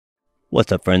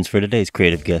What's up, friends? For today's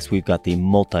creative guest, we've got the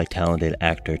multi-talented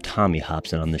actor Tommy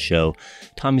Hobson on the show.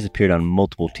 Tommy's appeared on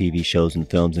multiple TV shows and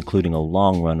films, including a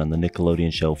long run on the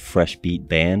Nickelodeon show Fresh Beat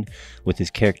Band, with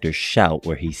his character Shout,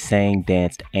 where he sang,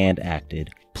 danced, and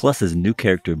acted, plus his new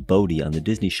character Bodhi on the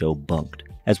Disney show Bunk'd,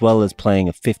 as well as playing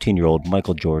a 15-year-old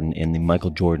Michael Jordan in the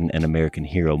Michael Jordan and American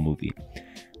Hero movie.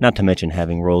 Not to mention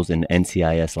having roles in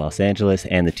NCIS Los Angeles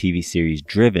and the TV series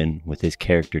Driven with his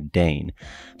character Dane,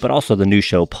 but also the new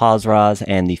show Poz Roz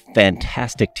and the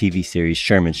fantastic TV series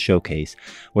Shermans Showcase,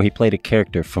 where he played a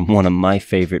character from one of my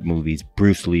favorite movies,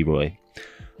 Bruce Leroy.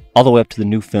 All the way up to the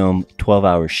new film 12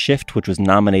 Hour Shift, which was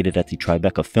nominated at the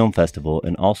Tribeca Film Festival,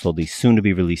 and also the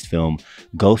soon-to-be-released film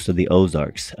Ghost of the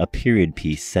Ozarks, a period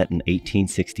piece set in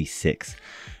 1866.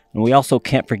 And we also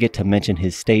can't forget to mention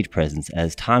his stage presence,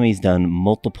 as Tommy's done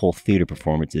multiple theater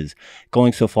performances,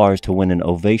 going so far as to win an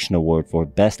Ovation Award for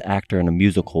Best Actor in a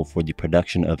Musical for the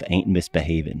production of Ain't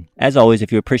Misbehavin. As always,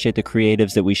 if you appreciate the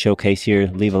creatives that we showcase here,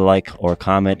 leave a like or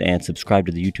comment and subscribe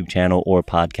to the YouTube channel or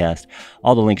podcast.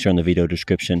 All the links are in the video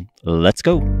description. Let's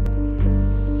go!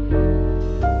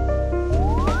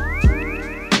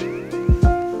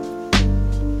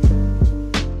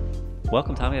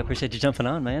 Welcome, Tommy. I appreciate you jumping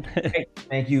on, man. Hey,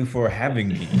 thank you for having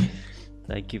me.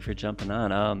 Thank you for jumping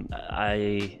on.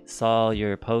 I saw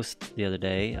your post the other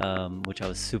day, which I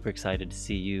was super excited to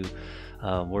see you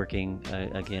working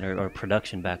again, or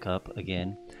production back up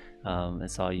again. I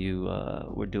saw you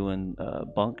were doing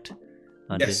Bunk'd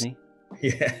on Disney.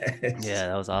 Yes. Yeah,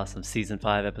 that was awesome. Season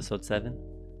 5, episode 7.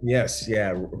 Yes,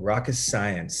 yeah. Rocket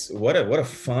Science. What a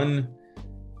fun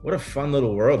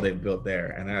little world they've built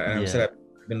there. And I've said I've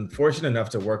been fortunate enough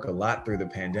to work a lot through the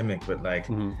pandemic, but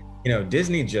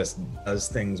Disney just does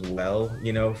things well,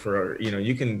 you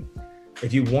can,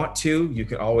 if you want to, you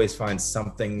can always find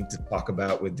something to talk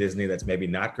about with Disney that's maybe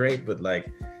not great, but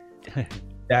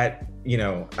that,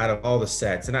 out of all the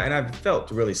sets, and I've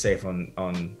felt really safe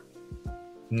on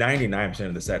 99%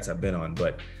 of the sets I've been on,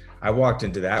 but I walked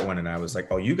into that one and I was like,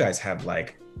 oh, you guys have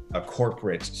a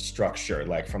corporate structure,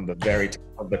 from the very top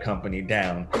of the company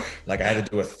down. I had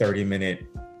to do a 30-minute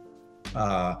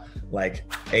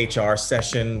HR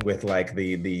session with the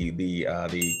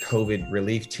COVID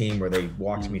relief team, where they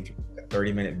walked me through a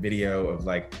 30-minute video of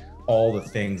all the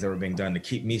things that were being done to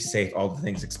keep me safe, all the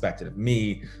things expected of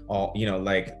me, all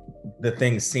the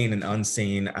things seen and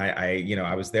unseen.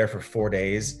 I was there for 4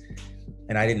 days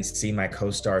and I didn't see my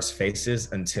co-stars'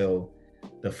 faces until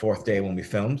the 4th day when we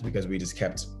filmed, because we just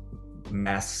kept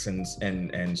masks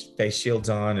and face shields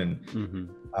on, and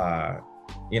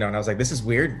and I was like, this is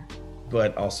weird,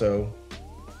 but also,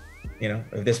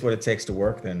 if this is what it takes to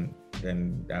work, then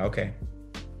okay.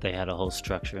 They had a whole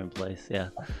structure in place. Yeah.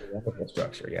 Wonderful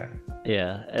structure. Yeah.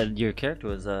 Yeah, and your character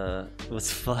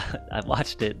was fun. I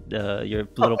watched it. Your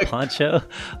little poncho,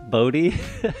 Bodhi.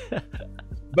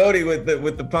 Bodhi with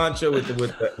the poncho with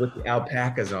the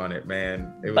alpacas on it,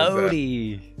 man. It was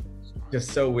Bodhi.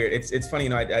 Just so weird. It's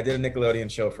funny, I did a Nickelodeon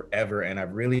show forever, and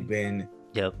I've really been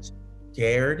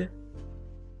scared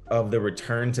of the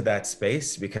return to that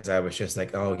space, because I was just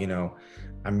like, oh,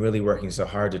 I'm really working so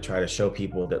hard to try to show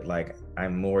people that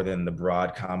I'm more than the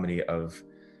broad comedy of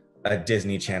a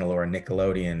Disney Channel or a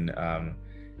Nickelodeon.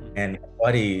 And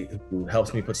Buddy, who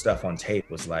helps me put stuff on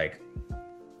tape, was like,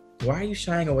 why are you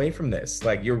shying away from this?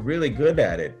 You're really good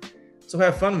at it, so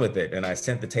have fun with it. And I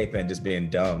sent the tape in just being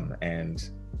dumb, and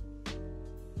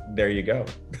there you go.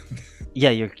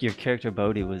 Yeah, your character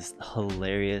Bodhi was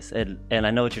hilarious, and I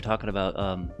know what you're talking about.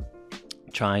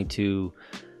 Trying to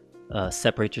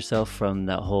separate yourself from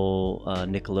that whole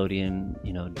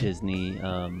Nickelodeon, Disney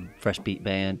Fresh Beat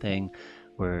Band thing,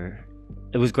 where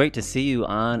it was great to see you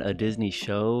on a Disney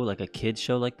show, a kid's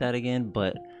show like that again,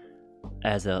 but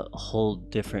as a whole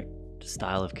different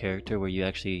style of character, where you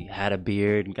actually had a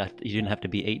beard and you didn't have to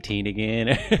be 18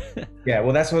 again. Yeah,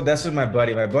 well, that's what my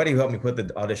buddy who helped me put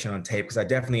the audition on tape, because I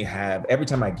definitely have, every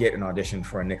time I get an audition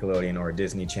for a Nickelodeon or a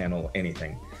Disney Channel,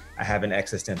 anything, I have an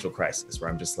existential crisis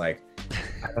where I'm just like,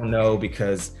 I don't know,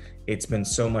 because it's been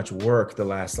so much work the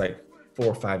last 4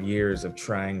 or 5 years of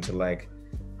trying to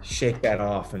shake that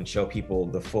off and show people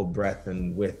the full breadth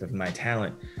and width of my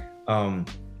talent.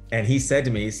 And he said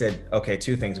to me, okay,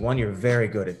 2 things. 1, you're very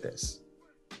good at this.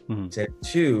 He said,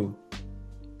 2,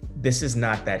 this is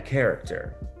not that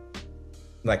character.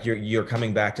 You're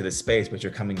coming back to the space, but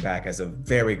you're coming back as a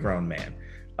very grown man.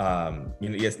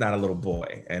 It's not a little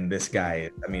boy. And this guy,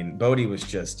 Bodhi was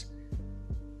just,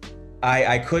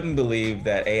 I couldn't believe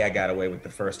that I got away with the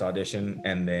first audition.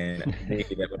 And then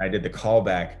that when I did the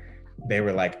callback, they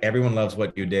were like, everyone loves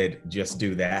what you did, just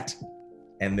do that.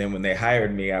 And then when they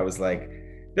hired me, I was like,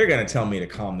 they're going to tell me to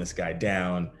calm this guy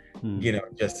down. you know,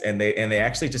 just, and they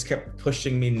actually just kept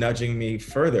pushing me, nudging me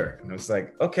further. And I was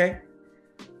like, okay,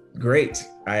 great.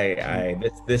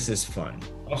 This is fun.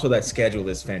 Also, that schedule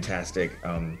is fantastic.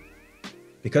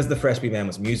 Because the Fresh Beat Band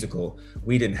was musical,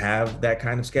 we didn't have that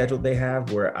kind of schedule they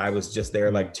have, where I was just there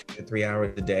like 2 to 3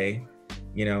 hours a day,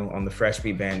 you know, on the Fresh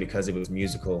Beat Band, because it was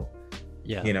musical.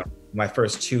 Yeah. You know, my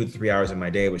first 2 to 3 hours of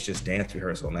my day was just dance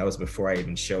rehearsal. And that was before I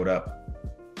even showed up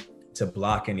to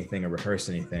block anything or rehearse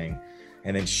anything.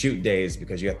 And then shoot days,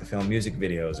 because you have to film music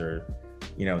videos, or,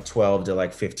 you know, 12 to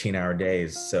like 15-hour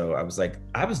days. So I was like,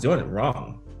 I was doing it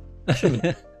wrong. I shouldn't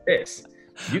do this.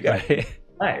 You got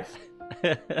life.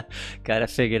 Got it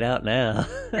figured out now.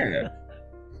 Yeah.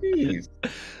 Jeez.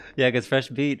 Yeah, because Fresh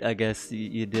Beat, I guess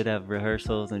you did have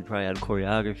rehearsals, and you probably had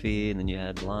choreography, and then you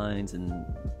had lines and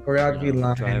Choreography,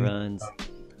 lines,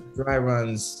 dry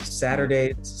runs.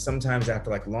 Saturdays, sometimes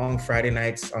after like long Friday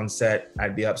nights on set,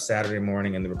 I'd be up Saturday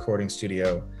morning in the recording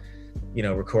studio, you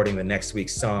know, recording the next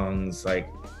week's songs, like,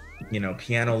 you know,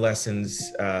 piano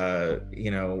lessons,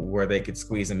 you know, where they could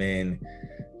squeeze them in.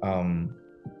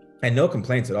 And no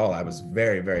complaints at all. I was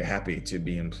very, very happy to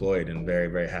be employed and very,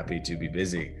 very happy to be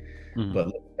busy. But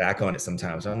looking back on it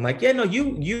sometimes, I'm like, yeah, no,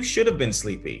 you should have been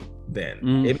sleepy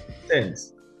then. It makes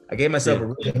sense. I gave myself a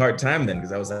really hard time then,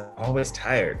 because I was always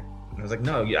tired. And I was like,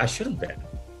 no, I should have been.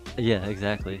 Yeah,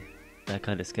 exactly. That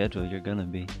kind of schedule, you're gonna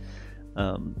be.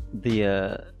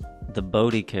 The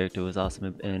Bodhi character was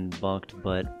awesome in Bunk'd,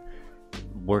 but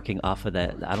working off of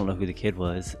that, I don't know who the kid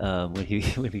was, when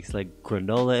he's like,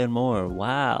 granola and more,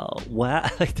 wow,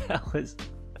 like that was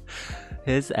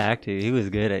his acting. He was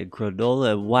good at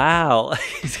granola, wow.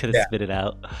 He's gonna spit it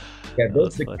out. Yeah,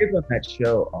 the kids on that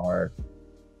show are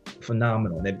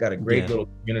phenomenal. They've got a great little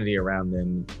community around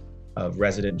them of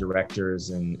resident directors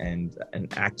and an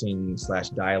acting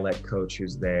 / dialect coach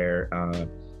who's there.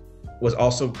 Was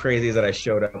also crazy is that I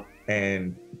showed up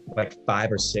and like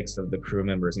 5 or 6 of the crew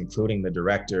members, including the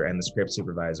director and the script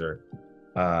supervisor,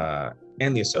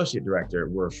 and the associate director,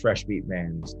 were Fresh Beat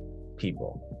Band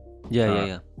people.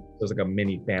 Yeah. It was like a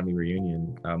mini family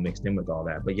reunion mixed in with all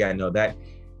that. But yeah, no,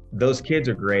 those kids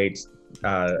are great.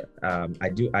 I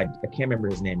can't remember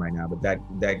his name right now, but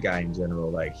that guy in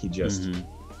general, like, he just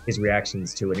his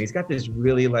reactions to it. And he's got this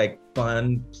really like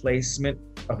fun placement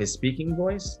of his speaking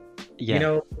voice. Yeah. You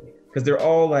know, because they're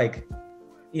all like,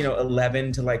 you know,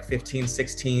 11 to like 15,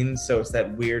 16. So it's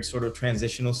that weird sort of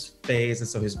transitional phase. And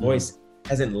so his voice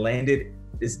hasn't landed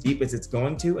as deep as it's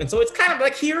going to. And so it's kind of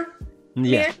like here.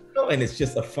 Yeah. And it's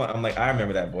just a fun, I'm like, I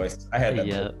remember that voice. I had that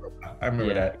voice. I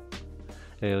remember that.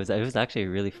 It was actually a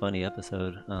really funny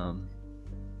episode.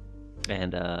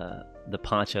 And the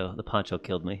poncho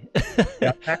killed me. The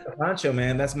alpaca poncho,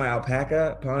 man. That's my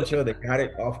alpaca poncho. They got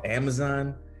it off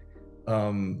Amazon.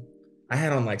 I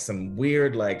had on like some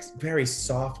weird, like very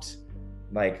soft,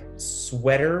 like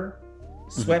sweatpants.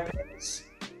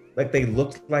 Like they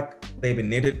looked like they'd been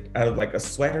knitted out of like a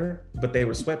sweater, but they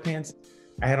were sweatpants.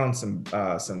 I had on some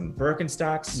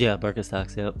Birkenstocks. Yeah,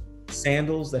 Birkenstocks. Yep.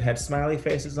 Sandals that had smiley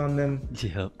faces on them.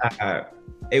 Yep.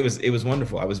 It was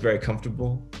wonderful. I was very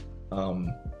comfortable.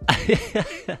 And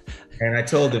I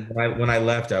told him when I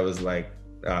left, I was like,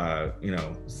 you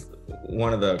know,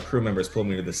 one of the crew members pulled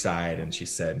me to the side and she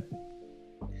said,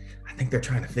 I think they're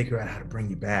trying to figure out how to bring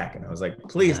you back. And I was like,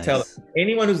 please tell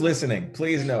anyone who's listening,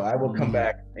 please know I will come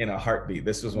back in a heartbeat.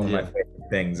 This was one of my favorite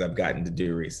things I've gotten to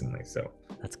do recently. So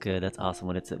that's good. That's awesome.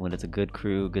 When it's a good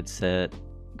crew, good set,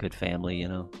 good family, you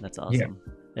know, that's awesome.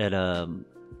 Yeah.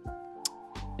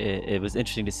 It was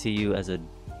interesting to see you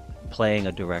playing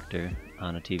a director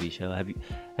on a TV show.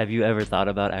 Have you ever thought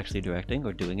about actually directing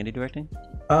or doing any directing?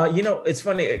 You know, it's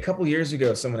funny. A couple years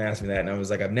ago, someone asked me that, and I was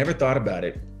like, I've never thought about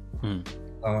it.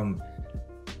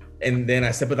 And then I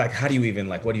said, but like, how do you even,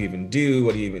 like, what do you even do?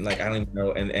 What do you even, like, I don't even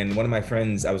know. And one of my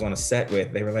friends I was on a set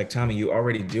with, they were like, Tommy, you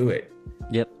already do it.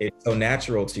 Yep. It's so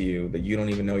natural to you that you don't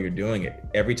even know you're doing it.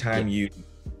 Every time you're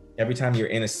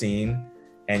in a scene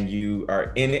and you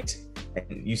are in it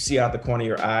and you see out the corner of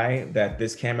your eye that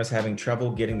this camera's having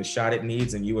trouble getting the shot it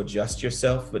needs, and you adjust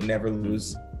yourself, but never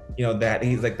lose, you know, that.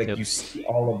 He's like you see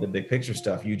all of the big picture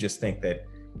stuff. You just think that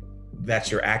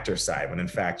that's your actor side, when in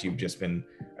fact you've just been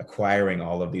acquiring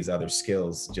all of these other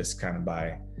skills just kind of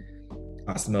by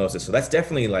osmosis. So that's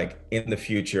definitely like in the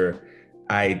future.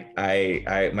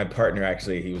 My partner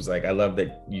actually, he was like, I love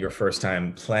that your first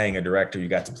time playing a director, you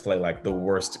got to play like the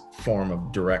worst form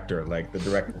of director, like the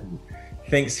director who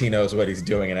thinks he knows what he's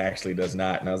doing and actually does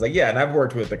not. And I was like, yeah, and I've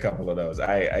worked with a couple of those.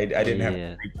 I didn't have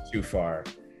to reach too far.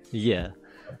 Yeah,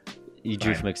 you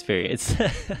drew from experience.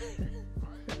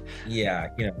 Yeah,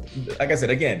 you know, like I said,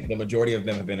 again, the majority of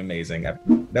them have been amazing.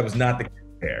 That was not the case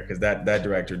care because that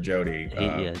director Jody.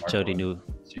 Jody knew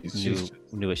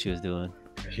what she was doing.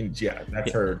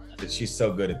 That's her. She's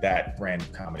so good at that brand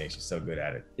of comedy. She's so good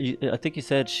at it. I think you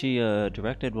said she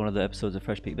directed one of the episodes of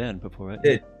Fresh Beat Band before,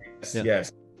 right?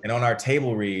 Yes. And on our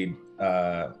table read,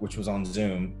 which was on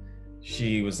Zoom,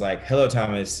 she was like, "Hello,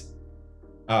 Thomas.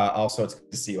 Also, it's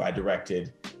good to see you. I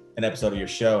directed an episode of your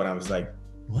show," and I was like,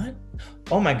 "What?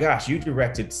 Oh my gosh, you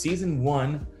directed season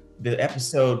 1, the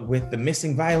episode with the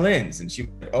missing violins?" And she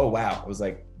was like, "Oh wow." I was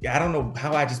like, "Yeah, I don't know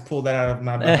how I just pulled that out of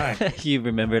my behind." You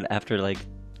remembered after like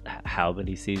how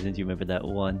many seasons? You remember that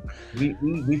one?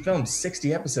 We filmed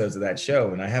 60 episodes of that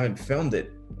show, and I haven't filmed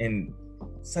it in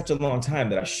such a long time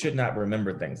that I should not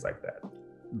remember things like that.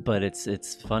 But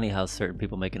it's funny how certain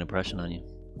people make an impression on you.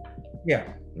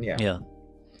 Yeah.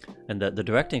 And the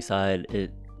directing side,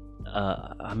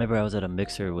 I remember I was at a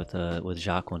mixer with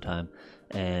Jacques one time,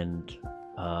 and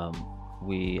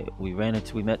we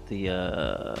met the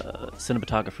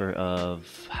cinematographer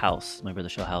of House. Remember the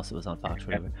show House? It was on Fox,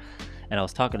 whatever. And I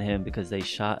was talking to him because they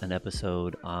shot an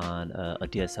episode on a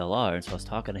DSLR, and so I was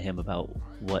talking to him about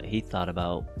what he thought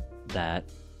about that,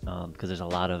 because there's a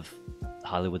lot of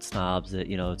Hollywood snobs that,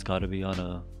 it's got to be on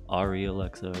a RE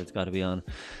Alexa, or it's got to be on,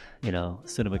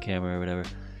 cinema camera or whatever.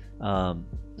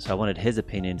 So I wanted his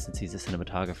opinion, since he's a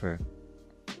cinematographer,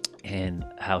 and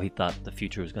how he thought the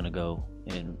future was going to go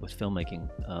with filmmaking,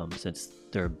 since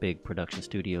they're a big production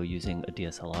studio using a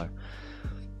DSLR.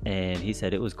 And he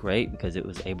said it was great because it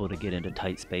was able to get into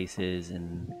tight spaces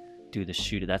and do the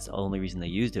shoot. That's the only reason they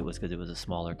used it, was because it was a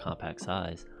smaller, compact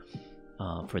size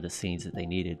for the scenes that they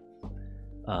needed.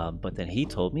 But then he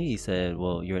told me, he said,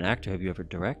 "Well, you're an actor. Have you ever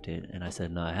directed?" And I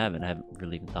said, "No, I haven't. I haven't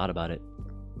really even thought about it."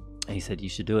 And he said, "You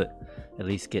should do it. At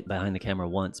least get behind the camera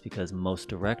once, because most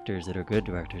directors that are good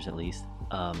directors, at least,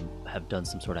 have done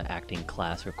some sort of acting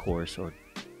class or course, or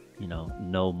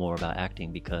know more about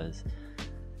acting, because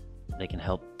they can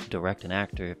help direct an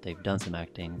actor if they've done some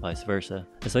acting, vice versa."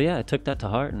 And so I took that to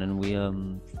heart, and then we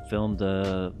filmed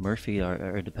Murphy,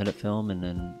 our independent film, and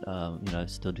then I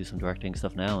still do some directing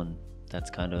stuff now, and that's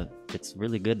it's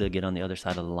really good to get on the other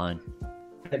side of the line.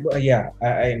 Yeah,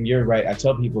 you're right. I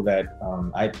tell people that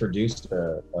I produced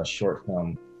a short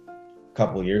film a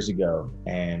couple of years ago,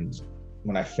 and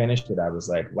when I finished it, I was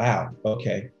like, wow,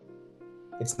 okay.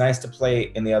 It's nice to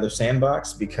play in the other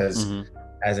sandbox, because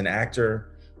as an actor,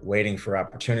 waiting for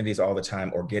opportunities all the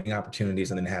time, or getting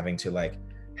opportunities and then having to like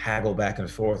haggle back and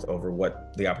forth over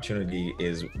what the opportunity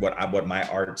is, what my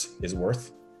art is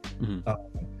worth.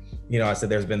 I said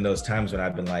there's been those times when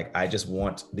I've been like, I just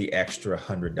want the extra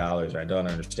 $100. I don't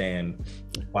understand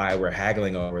why we're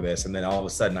haggling over this. And then all of a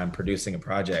sudden I'm producing a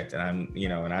project, and I'm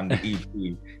the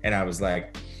EP, and I was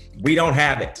like, we don't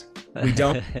have it. We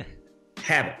don't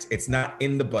have it. It's not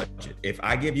in the budget. If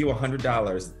I give you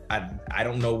 $100, I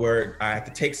don't know where I have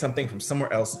to take something from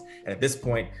somewhere else. And at this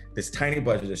point, this tiny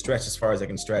budget is stretched as far as I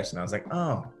can stretch. And I was like,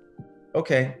 oh,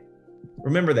 okay.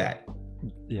 Remember that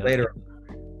later.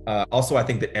 Also, I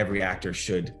think that every actor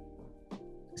should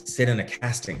sit in a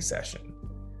casting session.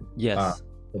 Yes.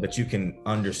 So that you can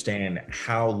understand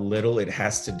how little it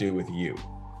has to do with you.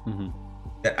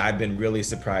 That I've been really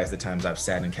surprised the times I've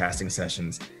sat in casting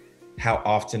sessions, how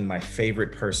often my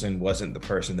favorite person wasn't the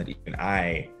person that even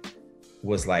I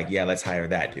was like, yeah, let's hire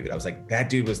that dude. I was like, that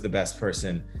dude was the best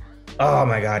person. Oh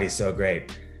my God, he's so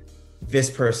great. This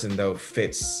person though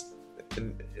fits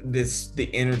the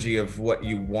energy of what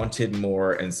you wanted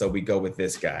more, and so we go with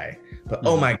this guy. But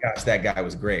oh my gosh, that guy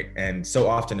was great. And so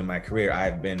often in my career,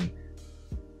 I've been,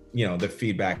 the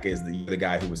feedback is the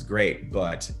guy who was great,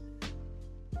 but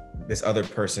this other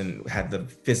person had the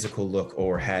physical look,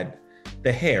 or had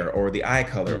the hair, or the eye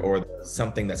color, or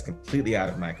something that's completely out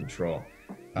of my control.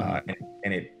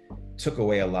 And it took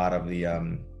away a lot of the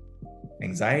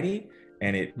anxiety,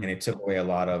 and it took away a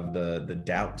lot of the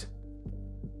doubt,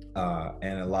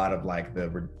 and a lot of like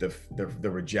the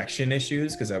rejection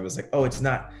issues, because I was like, oh, it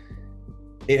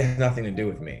has nothing to do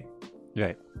with me.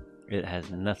 Right. It has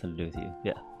nothing to do with you.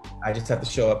 Yeah. I just have to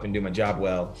show up and do my job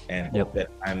well, and hope that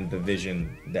I'm the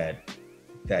vision that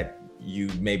you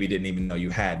maybe didn't even know you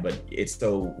had. But it's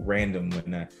so random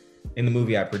when in the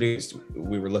movie I produced,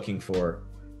 we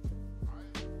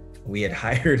had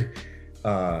hired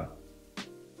a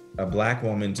Black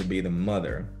woman to be the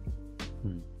mother,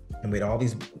 and we had all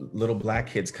these little Black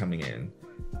kids coming in,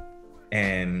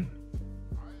 and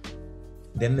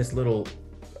then this little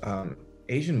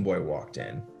Asian boy walked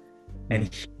in,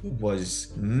 and he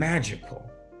was magical.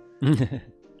 And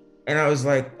I was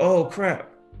like, oh crap,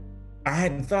 I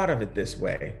hadn't thought of it this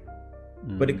way,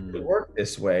 but it could work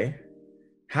this way.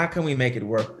 How can we make it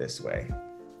work this way?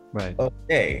 Right.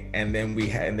 Okay. And then we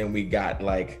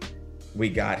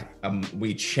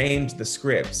changed the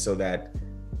script so that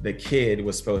the kid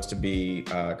was supposed to be,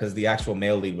 because the actual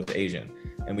male lead was Asian,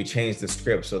 and we changed the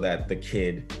script so that the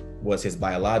kid was his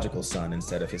biological son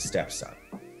instead of his stepson.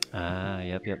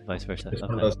 Yep, vice versa. It's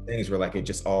one of those things where like it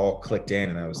just all clicked in,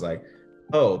 and I was like,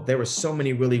 oh, there were so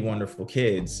many really wonderful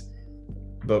kids,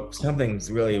 but something's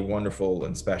really wonderful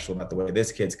and special about the way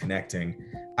this kid's connecting.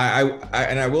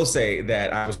 I will say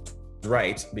that I was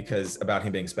right about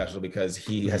him being special, because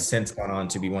he has since gone on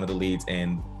to be one of the leads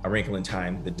in A Wrinkle in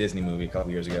Time, the Disney movie a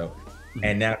couple years ago,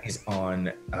 and now he's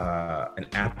on an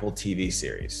Apple TV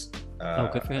series.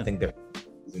 Good for him. I think they're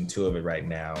season 2 of it right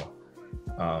now.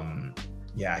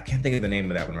 Yeah, I can't think of the name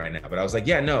of that one right now, but I was like,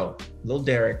 yeah, no, Lil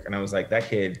Derek, and I was like, that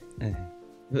kid.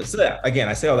 So yeah, again,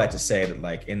 I say all that to say that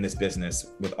like in this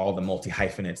business, with all the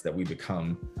multi-hyphenates that we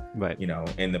become, right? You know,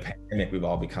 in the pandemic, we've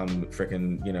all become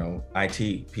freaking, you know,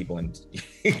 IT people, and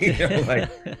you know, like,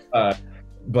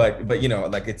 but you know,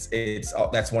 like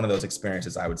that's one of those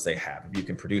experiences I would say have. If you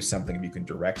can produce something, if you can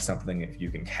direct something, if you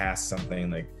can cast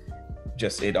something, like,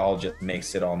 it all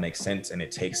makes sense, and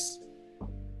it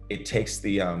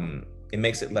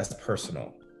makes it less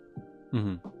personal.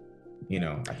 Mm-hmm. You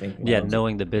know, I think. Yeah,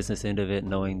 knowing the business end of it,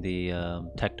 knowing the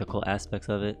technical aspects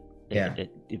of it,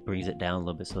 it brings it down a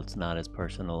little bit, so it's not as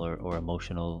personal or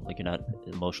emotional. Like, you're not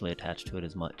emotionally attached to it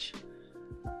as much.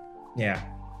 Yeah.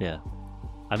 Yeah.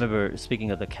 I remember,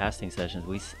 speaking of the casting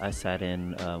sessions, I sat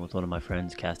in with one of my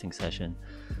friends' casting session,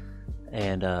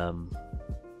 and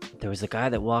there was a guy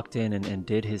that walked in and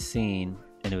did his scene,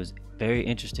 and it was very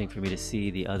interesting for me to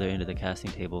see the other end of the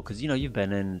casting table, because, you know, you've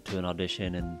been into an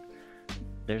audition and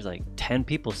there's like 10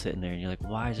 people sitting there, and you're like,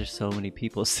 why is there so many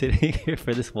people sitting here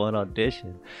for this one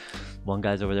audition? One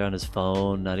guy's over there on his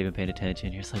phone, not even paying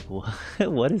attention. You're just like,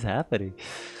 what is happening?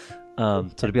 So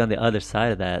to be on the other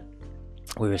side of that,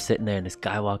 we were sitting there, and this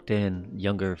guy walked in,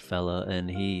 younger fella, and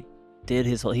he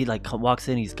walks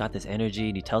in, he's got this energy,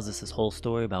 and he tells us this whole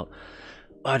story about,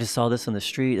 I just saw this on the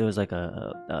street. There was like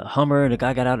a Hummer, and a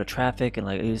guy got out of traffic, and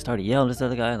like he started yelling at this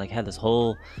other guy, and like had this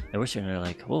whole, and we're sitting there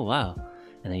like, oh wow.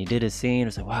 And then he did his scene.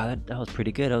 It's like, wow, that was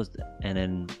pretty good. And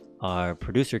then our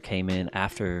producer came in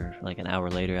after, like an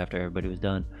hour later, after everybody was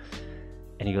done,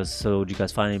 and he goes, so did you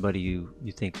guys find anybody you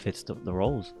think fits the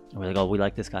roles? And we're like, oh, we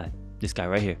like this guy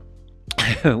right here.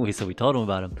 So we told him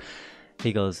about him.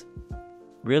 He goes,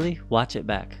 really? Watch it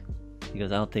back. He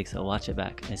goes, I don't think so. Watch it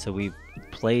back. And so we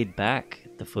played back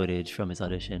the footage from his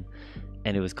audition,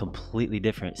 and it was completely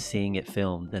different seeing it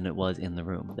filmed than it was in the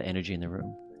room, the energy in the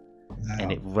room. Wow.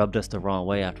 And it rubbed us the wrong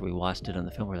way after we watched it on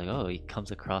the film. We're like, oh, he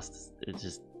comes across,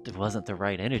 it wasn't the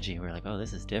right energy. We're like, oh,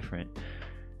 this is different.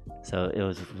 So it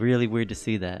was really weird to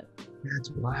see that. That's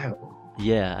wild.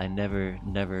 Yeah, I never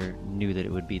knew that it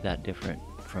would be that different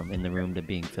from in the room to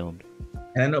being filmed.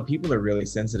 And I know people are really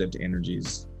sensitive to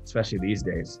energies, especially these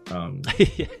days.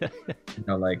 You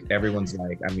know, like everyone's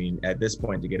like, I mean, at this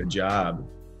point to get a job,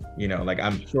 you know, like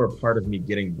I'm sure part of me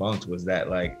getting Bunk'd was that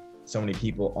like so many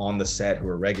people on the set who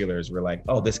are regulars were like,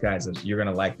 oh, you're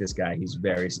gonna like this guy. He's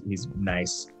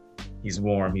nice, he's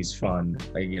warm, he's fun.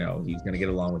 Like, you know, he's gonna get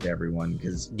along with everyone,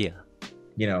 because you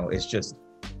know, it's just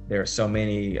there are so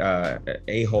many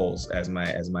a-holes, as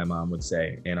my mom would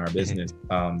say, in our business,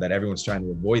 that everyone's trying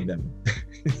to avoid them.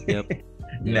 Yep.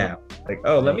 Now, like,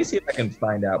 oh, let me see if I can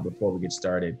find out before we get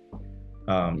started.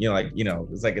 You know, like, you know,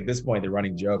 it's like at this point the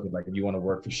running joke is like, if you want to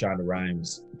work for Shonda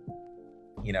Rhimes,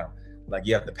 you know, like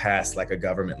you have to pass like a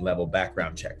government level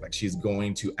background check. Like she's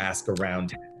going to ask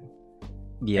around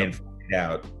and find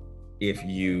out if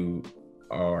you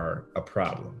are a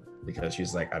problem, because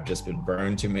she's like, I've just been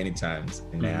burned too many times,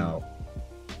 and now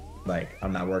like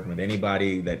I'm not working with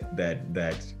anybody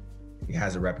that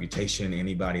has a reputation,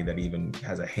 anybody that even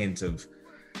has a hint of,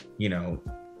 you know,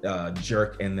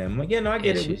 jerk in them. Like, yeah, no, I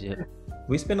get it.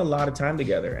 We spend a lot of time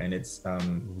together, and it's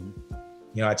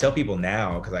you know, I tell people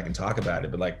now, because I can talk about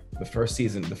it, but like the first 2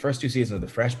 seasons of the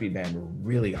Fresh Beat Band were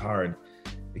really hard,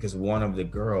 because one of the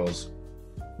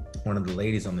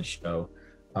ladies on the show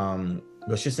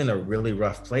was just in a really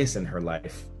rough place in her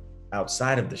life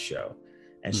outside of the show,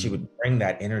 and she would bring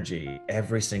that energy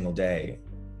every single day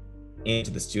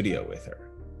into the studio with her.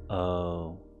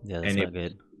 Oh, yeah, that's not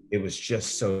good. It was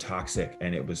just so toxic,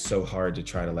 and it was so hard to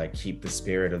try to like keep the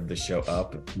spirit of the show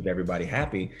up and keep everybody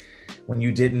happy when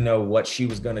you didn't know what she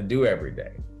was going to do every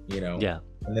day, you know? Yeah.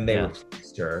 And then they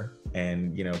replaced her,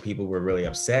 and, you know, people were really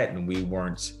upset, and we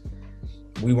weren't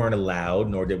allowed,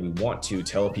 nor did we want to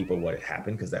tell people what had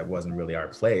happened, because that wasn't really our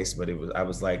place. But I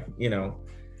was like, you know,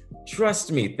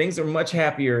 trust me, things are much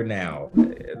happier now.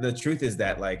 The truth is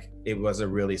that like, it was a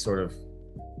really sort of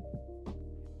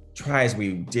try as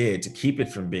we did to keep it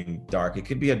from being dark, it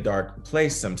could be a dark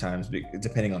place sometimes,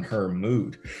 depending on her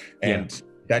mood. And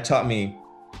that taught me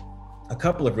a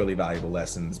couple of really valuable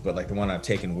lessons, but like the one I've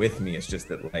taken with me is just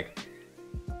that like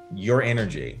your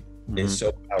energy is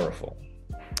so powerful.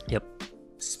 Yep.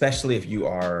 Especially if you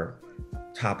are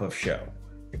top of show,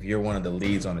 if you're one of the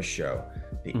leads on a show,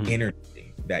 the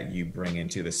energy that you bring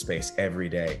into the space every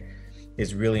day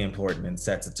is really important and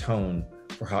sets a tone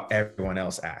for how everyone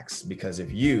else acts. Because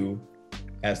if you,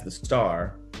 as the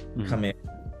star, come in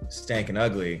stank and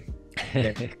ugly,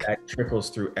 then that trickles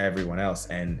through everyone else.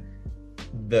 And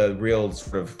the real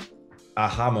sort of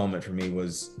aha moment for me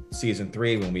was season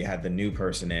 3 when we had the new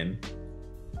person in,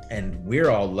 and we're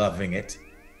all loving it.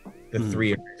 The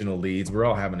 3 original leads, we're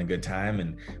all having a good time,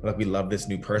 and like we love this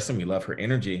new person, we love her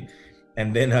energy.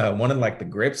 And then one of like the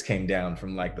grips came down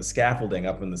from like the scaffolding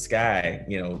up in the sky,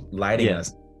 you know, lighting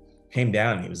us, came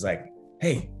down, and he was like,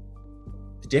 "Hey,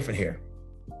 it's different here.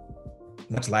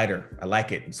 Much lighter. I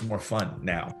like it. It's more fun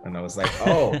now." And I was like,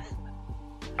 "Oh,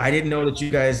 I didn't know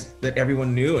that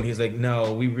everyone knew." And he's like,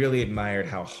 "No, we really admired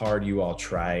how hard you all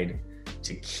tried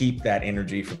to keep that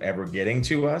energy from ever getting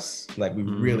to us. Like we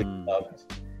really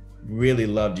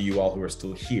loved you all who are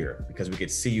still here, because we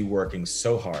could see you working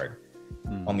so hard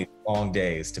on these long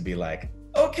days to be like,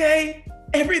 okay,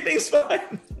 everything's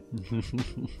fine."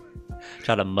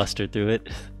 Try to muster through it.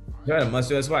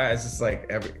 That's why it's just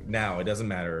like now it doesn't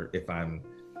matter if I'm,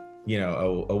 you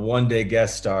know, a one-day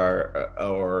guest star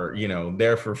or, you know,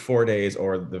 there for 4 days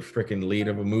or the freaking lead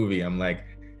of a movie. I'm like,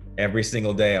 every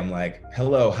single day I'm like,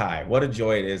 hello, hi, what a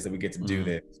joy it is that we get to do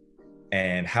this.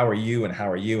 And how are you? And how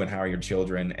are you? And how are your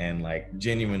children? And like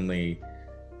genuinely,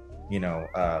 you know,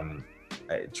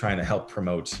 trying to help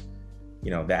promote, you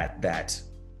know, that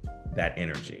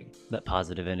energy. That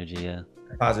positive energy, yeah.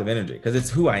 Positive energy, because it's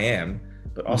who I am,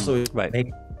 but also right.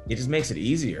 It just makes it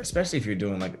easier, especially if you're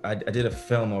doing like, I did a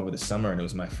film over the summer, and it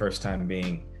was my first time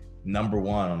being #1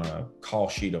 on a call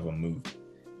sheet of a movie,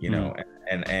 you know,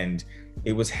 and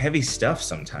it was heavy stuff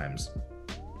sometimes.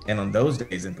 And on those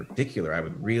days in particular, I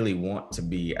would really want to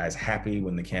be as happy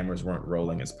when the cameras weren't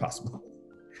rolling as possible.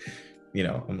 You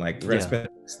know, I'm like, we're gonna spend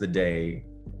the day,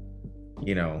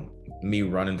 you know, me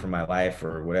running for my life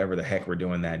or whatever the heck we're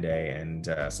doing that day. And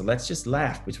so let's just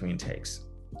laugh between takes.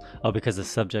 Oh, because the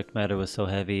subject matter was so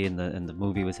heavy and the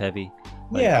movie was heavy.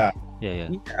 Like, yeah.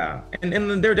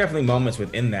 And there are definitely moments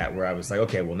within that where I was like,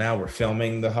 okay, well now we're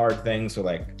filming the hard thing. So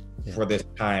like for this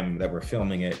time that we're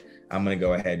filming it, I'm going to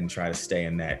go ahead and try to stay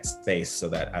in that space so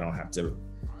that I don't have to,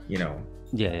 you know.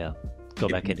 Go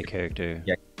back into character.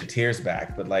 Yeah, the tears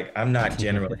back. But like, I'm not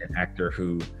generally an actor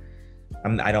who,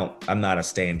 I'm not a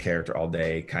stay in character all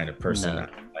day kind of person. No.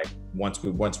 Like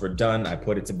once we're done, I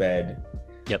put it to bed.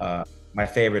 Yep. My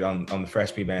favorite on the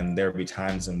Fresh Beat Band, there will be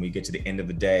times when we get to the end of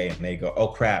the day and they go, oh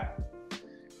crap,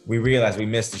 we realized we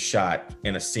missed a shot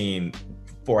in a scene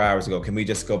 4 hours ago. Can we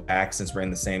just go back since we're in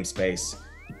the same space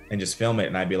and just film it?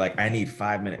 And I'd be like, I need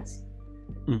 5 minutes.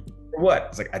 For what?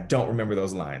 It's like, I don't remember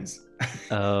those lines.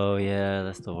 Oh yeah,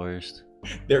 that's the worst.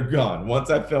 They're gone. Once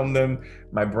I film them,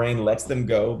 my brain lets them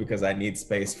go because I need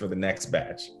space for the next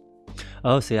batch.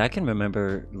 Oh, see, I can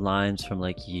remember lines from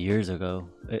like years ago.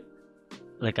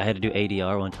 Like I had to do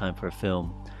ADR one time for a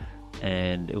film,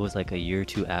 and it was like a year or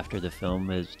two after the film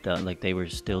is done. Like they were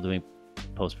still doing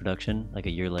post-production like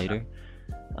a year later,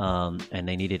 and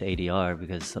they needed ADR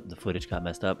because the footage got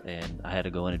messed up, and I had to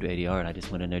go in and do ADR, and I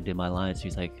just went in there and did my lines.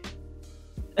 She's like,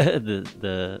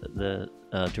 the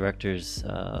director's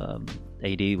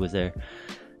AD was there,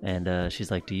 and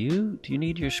she's like, do you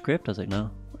need your script? I was like,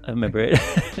 no, I remember it.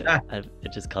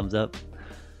 It just comes up.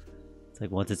 It's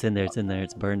like once it's in there,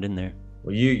 it's burned in there.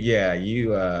 Well,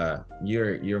 you're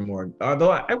more.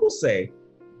 Although I will say,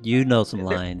 you know some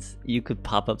lines. You could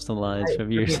pop up some lines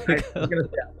from years ago.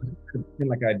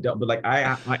 Like I don't, but like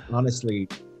I honestly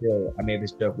feel. I made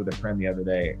this joke with a friend the other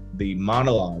day. The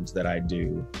monologues that I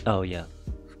do. Oh yeah.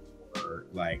 For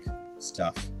like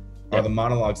stuff are the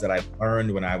monologues that I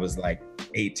learned when I was like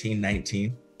 18,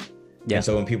 19. Yeah. And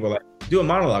so when people are like, do a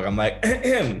monologue, I'm like,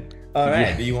 all right,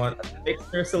 yeah. Do you want a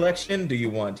Shakespeare selection? Do you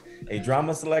want a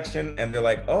drama selection? And they're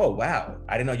like, oh, wow,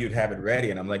 I didn't know you'd have it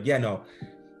ready. And I'm like, yeah, no,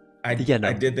 I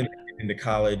did them into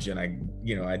college, and I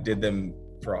did them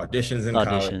for auditions in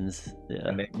college. Yeah.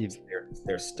 And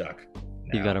they're stuck now.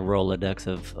 You've got a Rolodex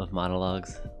of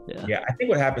monologues. Yeah. Yeah, I think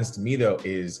what happens to me though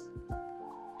is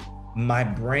my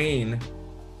brain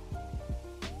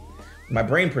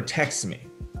protects me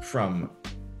from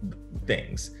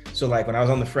things. So like when I was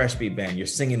on the Fresh Beat Band, you're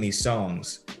singing these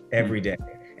songs every day,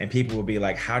 and people will be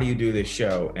like, how do you do this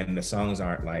show? And the songs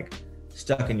aren't like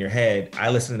stuck in your head. I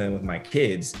listen to them with my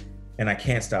kids, and I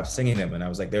can't stop singing them. And I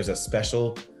was like, there's a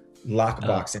special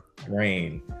lockbox in my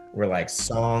brain where like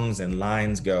songs and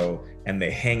lines go and they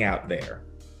hang out there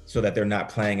so that they're not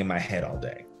playing in my head all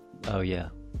day. Oh yeah.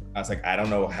 I was like, I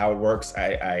don't know how it works.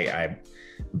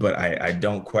 But I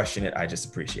don't question it. I just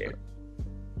appreciate it.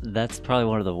 That's probably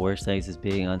one of the worst things is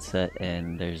being on set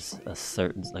and there's a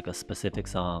certain, like a specific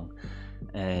song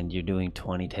and you're doing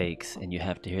 20 takes and you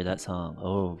have to hear that song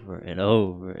over and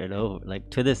over and over. Like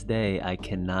to this day, I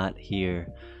cannot hear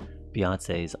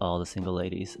Beyonce's All the Single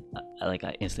Ladies. I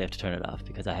instantly have to turn it off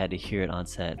because I had to hear it on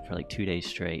set for like 2 days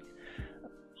straight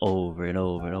over and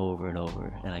over and over and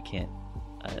over. And I can't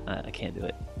do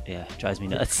it. Yeah, it drives me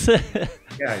nuts.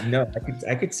 Yeah, no,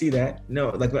 I could see that. No,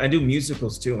 like when I do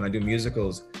musicals too, when I do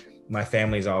musicals, my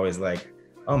family's always like,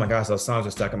 oh my gosh, those songs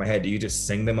are stuck in my head. Do you just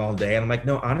sing them all day? And I'm like,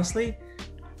 no, honestly,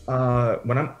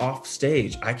 when I'm off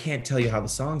stage, I can't tell you how the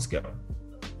songs go.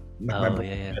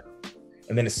 Yeah.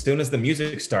 And then as soon as the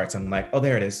music starts, I'm like, oh,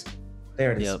 there it is.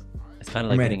 There it is. Yep. It's kind of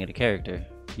like getting into character.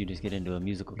 You just get into a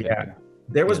musical character. Yeah.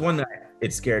 There was one night,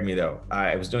 it scared me though.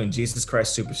 I was doing Jesus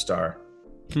Christ Superstar.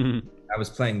 I was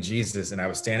playing Jesus and I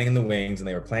was standing in the wings and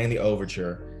they were playing the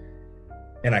overture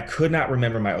and I could not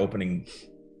remember my opening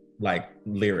like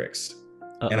lyrics.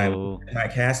 And I looked at my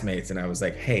castmates and I was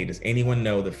like, hey, does anyone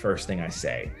know the first thing I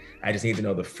say? I just need to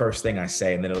know the first thing I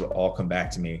say and then it'll all come back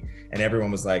to me. And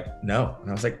everyone was like, no. And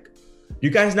I was like, you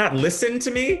guys not listen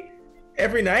to me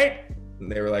every night? And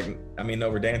they were like, I mean, no,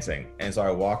 we're dancing. And so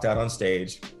I walked out on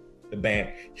stage, the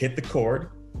band hit the chord.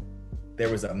 There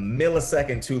was a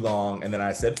millisecond too long, and then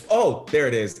I said, oh, there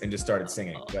it is, and just started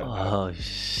singing. But,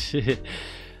 shit.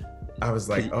 I was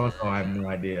like, oh no, I have no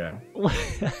idea.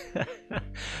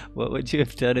 What would you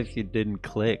have done if you didn't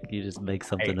click? You just make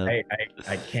something up.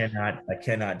 I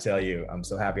cannot tell you. I'm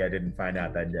so happy I didn't find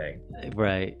out that day.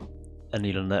 Right. And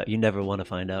you don't know, you never want to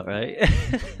find out, right?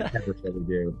 I never really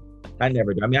do. I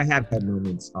never do. I mean, I have had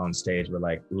moments on stage where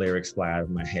like lyrics fly out of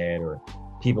my head or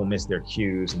people miss their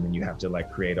cues and then you have to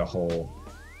like create a whole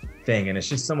thing. And it's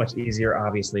just so much easier,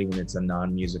 obviously, when it's a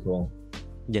non-musical,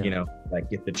 you know, like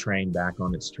get the train back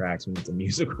on its tracks. When it's a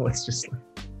musical, it's just like...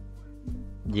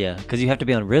 Yeah, because you have to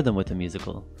be on rhythm with the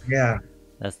musical. Yeah.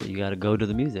 You got to go to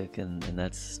the music. And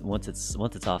that's, once it's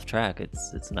off track,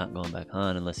 it's not going back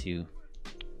on unless you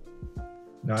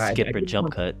skip or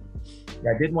jump cut.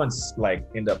 Yeah, I did once like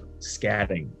end up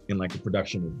scatting in like a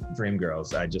production of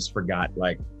Dreamgirls. I just forgot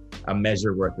like a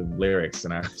measure worth of lyrics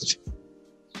and I was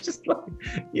just like,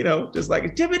 you know, just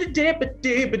like just making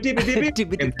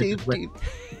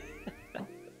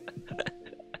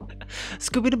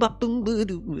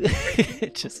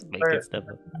stuff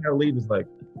up. Her lead was like,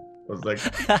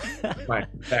 fine,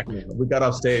 back me. We got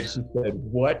off stage. She said,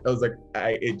 "What?" I was like,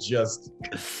 it just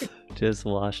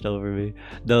washed over me.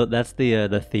 No, that's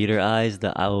the theater eyes.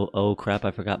 The oh crap!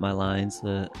 I forgot my lines.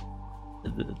 The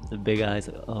big eyes.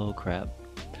 Oh crap!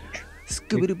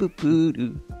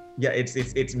 Scooby-Doo. Yeah,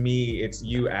 it's me. It's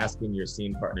you asking your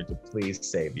scene partner to please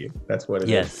save you. That's what it is.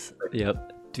 Yes.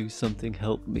 Yep. Do something.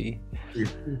 Help me.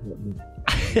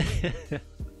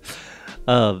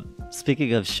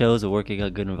 Speaking of shows and working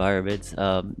on good environments,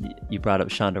 you brought up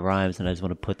Shonda Rhimes, and I just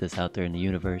want to put this out there in the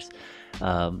universe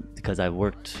because I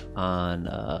worked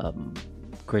on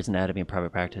Grey's Anatomy and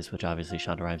Private Practice, which obviously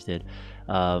Shonda Rhimes did,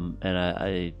 and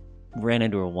I ran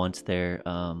into her once there.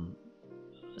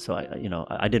 So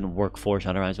I didn't work for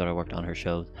Shonda Rhimes, but I worked on her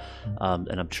shows,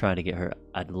 and I'm trying to get her.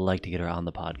 I'd like to get her on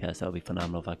the podcast. That would be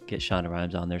phenomenal if I could get Shonda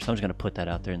Rhimes on there. So I'm just gonna put that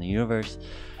out there in the universe,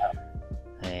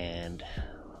 and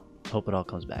hope it all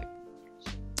comes back.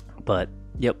 But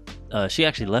yep, she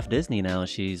actually left Disney now.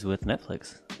 She's with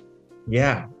Netflix.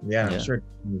 Yeah. I'm sure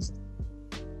he's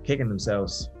kicking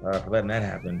themselves for letting that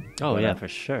happen. Oh yeah, for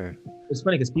sure. It's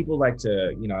funny because people like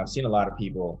to, I've seen a lot of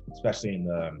people, especially in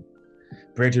the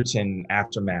Bridgerton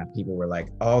aftermath, people were like,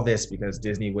 all this because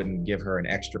Disney wouldn't give her an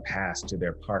extra pass to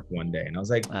their park one day. And I was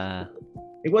like,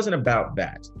 it wasn't about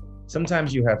that.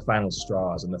 Sometimes you have final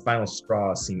straws, and the final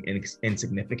straws seem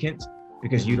insignificant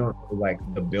because you don't know, like,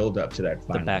 the build up to that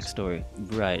final. The backstory.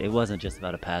 Right. It wasn't just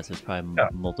about a pass. It's probably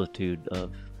a multitude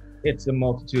of... It's a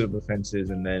multitude of offenses,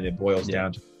 and then it boils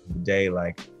down to the day,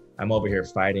 like, I'm over here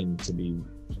fighting to be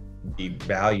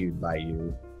valued by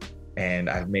you, and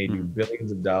I've made you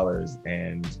billions of dollars,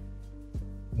 and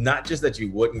not just that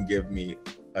you wouldn't give me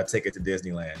a ticket to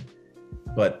Disneyland,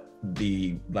 but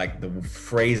the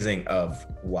phrasing of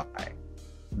why.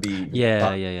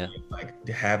 Like,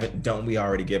 don't we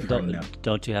already give her enough?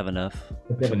 Don't you have enough?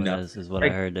 Enough is what I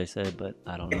heard they said, but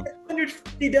I don't know.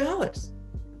 $150.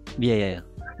 Yeah.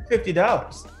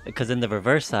 $50. Because in the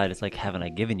reverse side, it's like, haven't I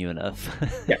given you enough?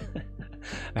 Yeah.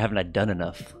 Or haven't I done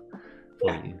enough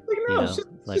for you? You No, know,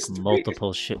 like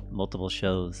multiple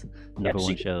shows, number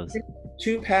one shows.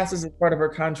 2 passes as part of her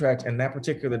contract, and that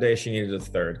particular day she needed a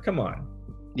third. Come on.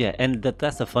 Yeah, and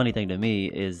that's the funny thing to me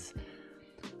is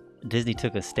Disney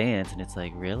took a stance, and it's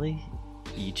like, really?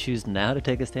 You choose now to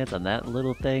take a stance on that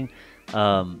little thing?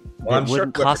 It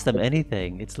wouldn't cost them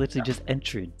anything. It's literally just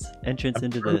entrance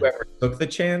into the. Whoever took the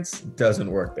chance doesn't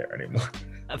work there anymore.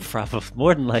 Probably,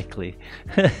 more than likely.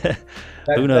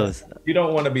 Who knows? You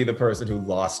don't want to be the person who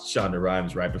lost Shonda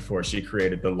Rhimes right before she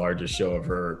created the largest show of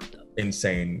her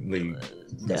insanely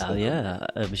successful yeah.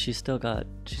 She's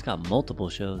got multiple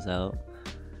shows out.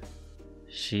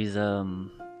 She's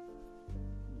one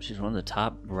of the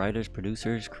top writers,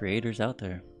 producers, creators out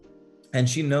there. And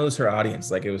she knows her audience.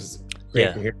 Like, it was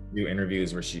great to hear her do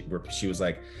interviews where she was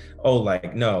like, oh,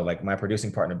 like, no, like my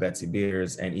producing partner Betsy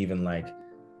Beers, and even like,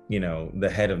 you know, the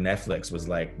head of Netflix was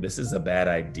like, this is a bad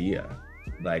idea.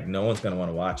 Like, no one's gonna want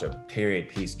to watch a period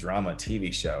piece drama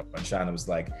TV show. And Shonda was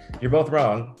like, you're both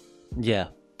wrong. Yeah.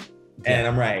 And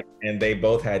I'm right. And they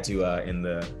both had to, in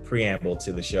the preamble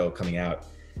to the show coming out,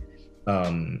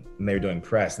 they were doing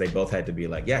press, they both had to be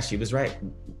like, yeah, she was right.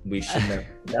 We shouldn't have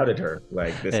doubted her.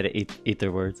 Like, this. They had to eat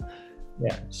their words.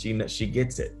 Yeah, she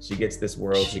gets it. She gets this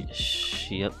world.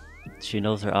 She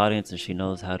knows her audience, and she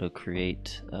knows how to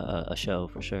create a show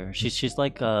for sure. She's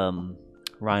like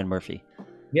Ryan Murphy.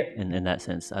 Yep. In that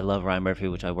sense, I love Ryan Murphy,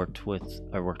 which I worked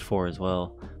for as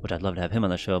well. Which I'd love to have him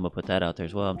on the show. I'm gonna put that out there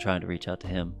as well. I'm trying to reach out to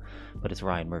him, but it's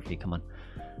Ryan Murphy. Come on,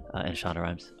 and Shonda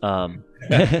Rhimes.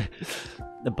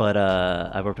 But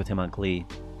I worked with him on Glee,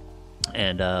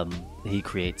 and he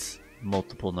creates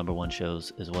multiple number one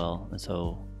shows as well. And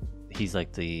so he's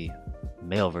like the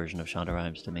male version of Shonda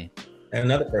Rhimes to me. And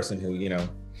another person who, you know,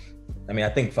 I mean, I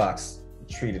think Fox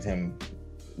treated him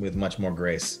with much more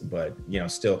grace, but, you know,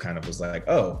 still kind of was like,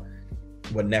 oh,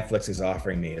 what Netflix is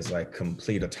offering me is like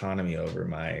complete autonomy over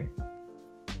my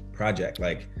project.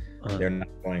 Like, they're not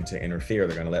going to interfere.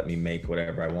 They're going to let me make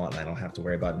whatever I want, and I don't have to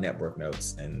worry about network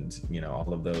notes and, you know,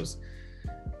 all of those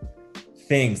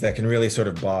things that can really sort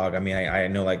of bog. I mean, I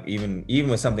know, like, even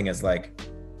with something as like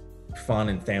fun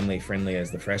and family friendly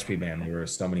as the Fresh Pea Band, there were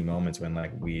so many moments when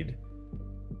like we'd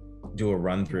do a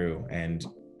run through and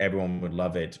everyone would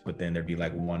love it, but then there'd be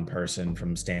like one person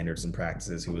from standards and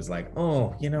practices who was like,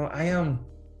 oh, you know, I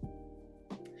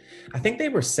think they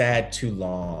were sad too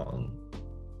long.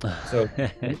 So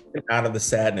out of the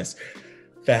sadness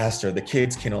faster. The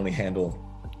kids can only handle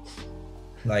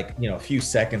like, you know, a few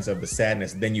seconds of the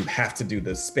sadness. Then you have to do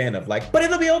the spin of like, but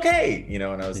it'll be okay, you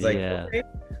know. And I was like, okay.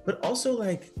 But also,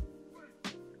 like,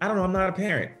 I don't know, I'm not a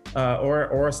parent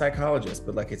or a psychologist,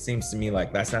 but like, it seems to me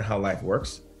like that's not how life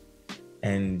works.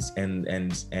 And in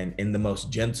the most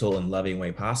gentle and loving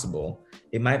way possible,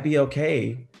 it might be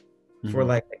okay for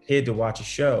like a kid to watch a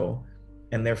show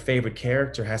and their favorite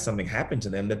character has something happen to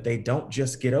them that they don't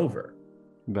just get over.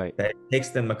 Right. That it takes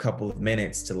them a couple of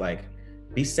minutes to like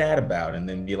be sad about, and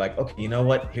then be like, okay, you know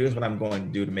what? Here's what I'm going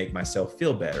to do to make myself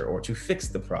feel better, or to fix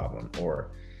the problem,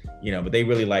 or, you know, but they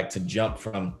really like to jump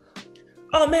from,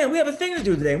 oh man, we have a thing to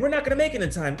do today and we're not going to make it in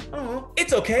time. Oh,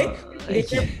 it's okay.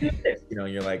 You know,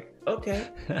 you're like, okay.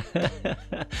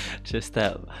 Just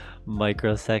that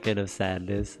microsecond of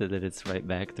sadness, and then it's right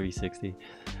back 360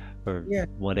 or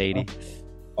 180.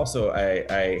 Also,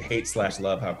 I hate /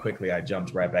 love how quickly I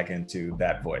jumped right back into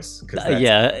that voice.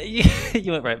 Yeah,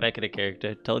 you went right back into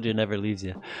character. Told you it never leaves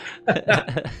you.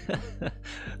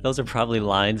 Those are probably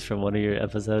lines from one of your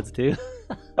episodes too.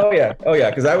 Oh yeah,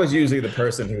 because I was usually the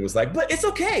person who was like, but it's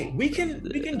okay. We can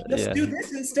just do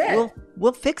this instead.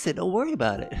 We'll fix it. Don't worry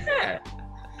about it. Yeah.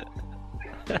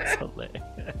 That's hilarious.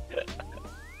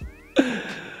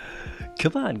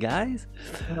 Come on, guys.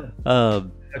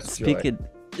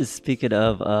 Speaking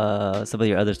of some of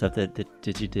your other stuff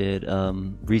that you did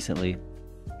recently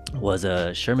was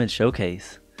a Shermans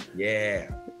Showcase. Yeah.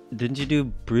 Didn't you do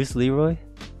Bruce Leroy?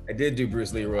 I did do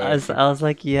Bruce Leroy. I was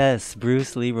like, yes,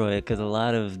 Bruce Leroy, because a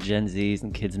lot of Gen Zs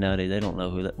and kids nowadays, they don't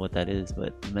know what that is,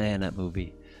 but man, that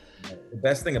movie. The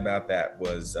best thing about that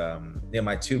was,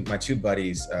 my two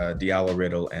buddies, Diallo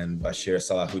Riddle and Bashir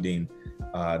Salahuddin,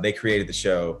 they created the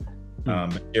show.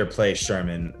 Bashir plays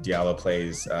Sherman, Diallo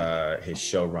plays his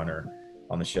showrunner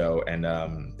on the show, and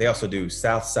they also do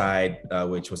Southside,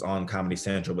 which was on Comedy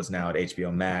Central, was now at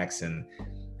HBO Max, and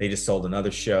they just sold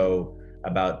another show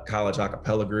about college a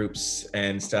cappella groups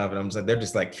and stuff, and I'm just like, they're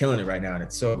just like killing it right now, and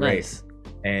it's so great. Nice.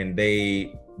 And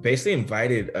they basically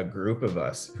invited a group of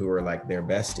us who were like their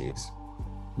besties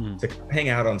to hang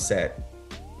out on set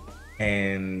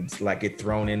and like get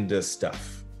thrown into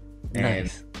stuff.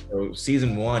 Nice. And so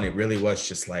season 1, it really was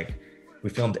just like,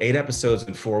 we filmed 8 episodes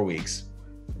in 4 weeks.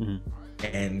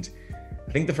 And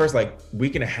I think the first like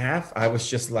week and a half, I was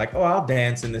just like, oh, I'll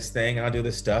dance in this thing, I'll do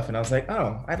this stuff. And I was like,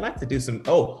 oh, I'd like to do some,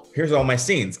 oh, here's all my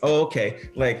scenes. Oh, okay.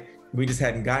 Like we just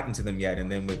hadn't gotten to them yet.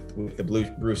 And then with the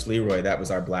Bruce Leroy, that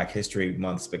was our Black History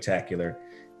Month spectacular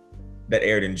that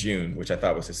aired in June, which I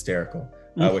thought was hysterical.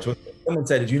 Which was, someone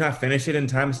said, did you not finish it in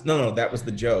time? No, that was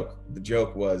the joke. The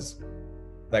joke was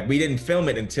like, we didn't film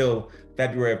it until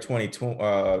February of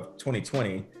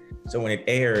 2020. So when it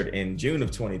aired in June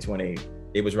of 2020,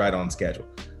 it was right on schedule.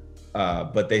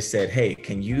 But they said, hey,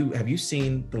 have you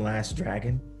seen The Last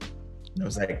Dragon? And I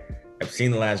was like, I've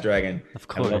seen The Last Dragon. Of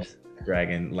course.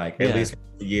 Dragon, like at least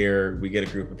once a year, we get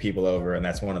a group of people over, and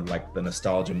that's one of like the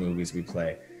nostalgia movies we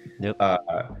play. Yep.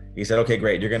 He said, okay,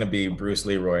 great. You're going to be Bruce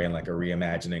Leroy in like a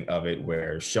reimagining of it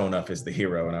where Shonuff is the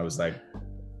hero. And I was like,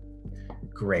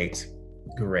 great.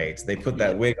 They put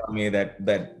that wig on me, that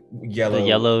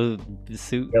yellow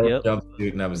suit,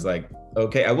 jumpsuit. And I was like,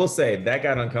 okay. I will say that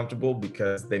got uncomfortable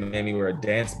because they made me wear a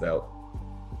dance belt,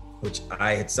 which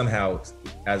I had somehow,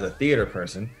 as a theater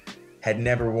person, had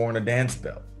never worn a dance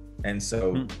belt. And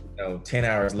so, 10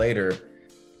 hours later,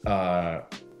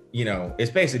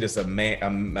 it's basically just a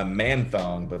man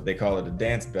thong, but they call it a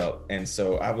dance belt. And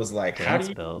so I was like, how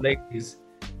do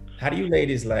you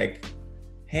ladies like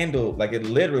handle, like it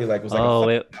literally like was like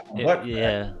it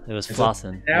was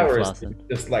flossing. So hours,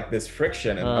 just like this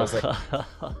friction. And I was like,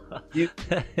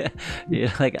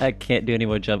 like, I can't do any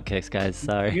more jump kicks, guys.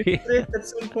 Sorry. At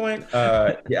some point,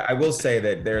 I will say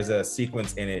that there's a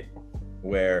sequence in it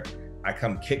where I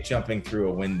come kick jumping through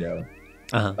a window.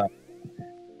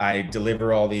 I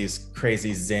deliver all these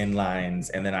crazy Zen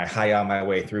lines, and then I hi-ya my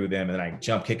way through them, and then I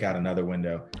jump kick out another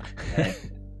window. And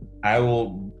I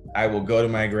will go to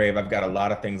my grave. I've got a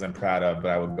lot of things I'm proud of,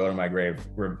 but I will go to my grave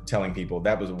telling people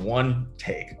that was one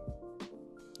take.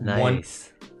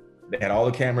 Nice. They had all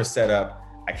the cameras set up.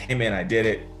 I came in, I did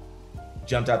it,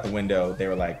 jumped out the window. They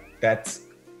were like, that's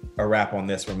a wrap on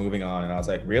this. We're moving on. And I was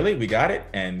like, really? We got it?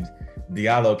 And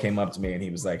Diallo came up to me and he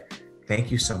was like,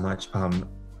 thank you so much.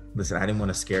 Listen, I didn't want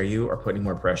to scare you or put any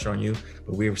more pressure on you,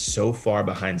 but we were so far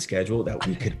behind schedule that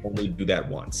we could only do that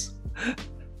once.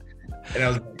 And I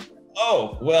was like,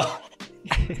 oh, well.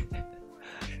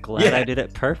 Glad I did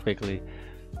it perfectly.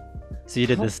 So you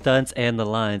did the stunts and the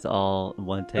lines all in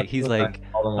one take. He's like,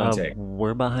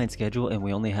 we're behind schedule and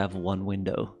we only have one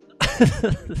window.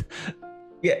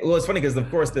 Yeah, well, it's funny because, of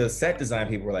course, the set design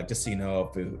people were like, just so you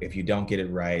know, if you don't get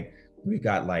it right, we've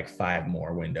got like 5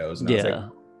 more windows. And I was like,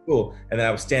 cool. And then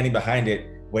I was standing behind it,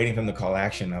 waiting for them to call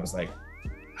action. I was like,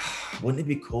 wouldn't it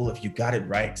be cool if you got it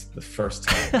right the first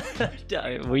time?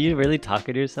 Were you really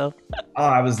talking to yourself? Oh,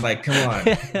 I was like, come on.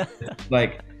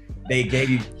 Like,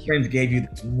 friends gave you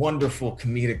this wonderful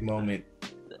comedic moment.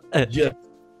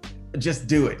 Just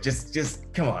do it.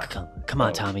 Just come on. Come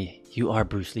on, Tommy. You are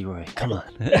Bruce Leroy. Come on.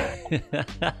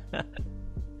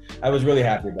 I was really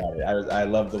happy about it. I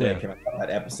loved the way it came out. That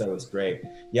episode was great.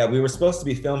 Yeah, we were supposed to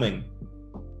be filming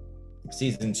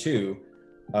season 2.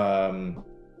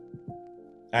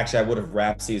 Actually, I would have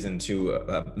wrapped season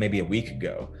 2 maybe a week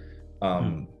ago,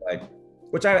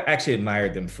 which I actually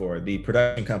admired them for. The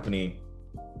production company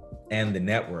and the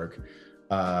network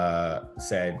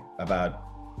said about,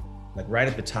 like, right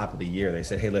at the top of the year, they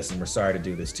said, hey, listen, we're sorry to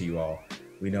do this to you all.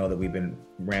 We know that we've been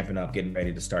ramping up, getting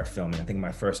ready to start filming. I think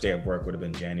my first day of work would have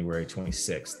been January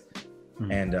 26th.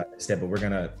 And I said, but we're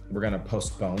gonna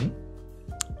postpone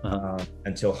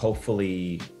until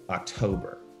hopefully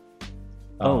October.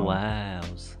 Wow.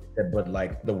 But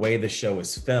like the way the show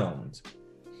is filmed,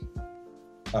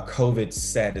 a COVID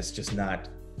set is just not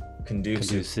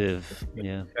conducive.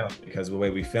 Yeah. Because the way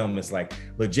we film is like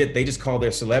legit. They just call their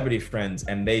celebrity friends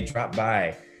and they drop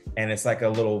by, and it's like a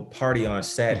little party on a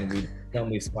set, and we film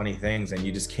these funny things, and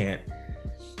you just can't,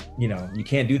 you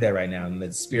can't do that right now. And the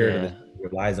spirit of it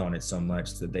relies on it so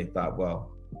much that they thought,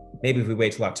 well, maybe if we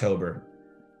wait till October,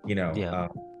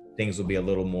 things will be a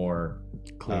little more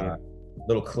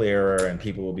clearer, and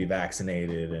people will be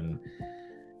vaccinated, and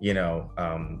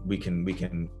we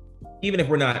can, even if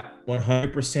we're not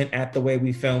 100% at the way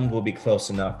we filmed, we'll be close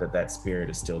enough that spirit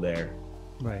is still there.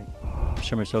 Right.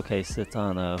 Shermans Showcase, it's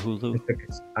on Hulu.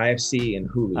 IFC and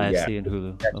Hulu. IFC and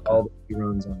Hulu. That's all the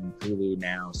reruns on Hulu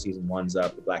now. Season 1's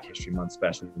up. The Black History Month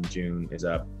special in June is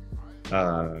up.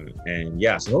 So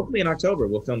hopefully in October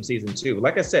we'll film season 2.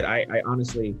 Like I said, I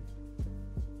honestly,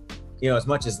 as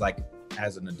much as like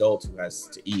as an adult who has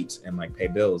to eat and like pay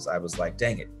bills, I was like,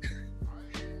 dang it,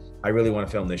 I really want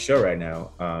to film this show right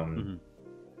now.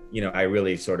 I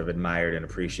really sort of admired and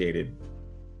appreciated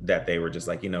that they were just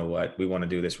like, you know what, we want to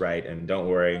do this right, and don't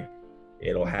worry,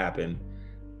 it'll happen.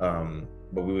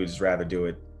 But we would just rather do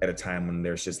it at a time when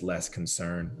there's just less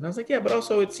concern. And I was like, yeah, but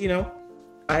also it's, you know,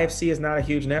 IFC is not a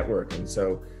huge network. And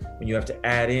so when you have to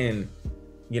add in,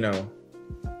 you know,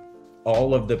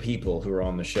 all of the people who are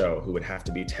on the show who would have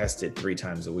to be tested 3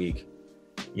 times a week,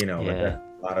 you know, like that's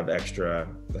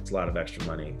a lot of extra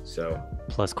money. So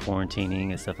plus quarantining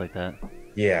and stuff like that.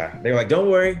 Yeah, they were like, don't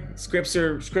worry, scripts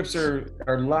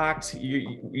are locked.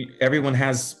 Everyone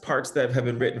has parts that have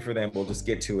been written for them. We'll just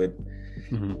get to it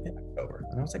in October.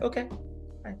 And I was like, okay.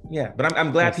 Yeah, but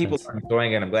I'm glad people are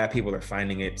enjoying it. I'm glad people are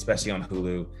finding it, especially on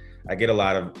Hulu. I get a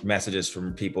lot of messages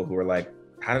from people who are like,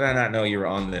 how did I not know you were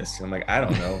on this? And I'm like, I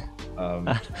don't know.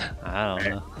 I don't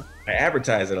know. I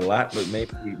advertise it a lot, but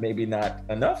maybe not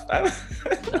enough. I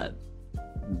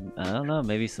don't know.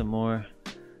 Maybe some more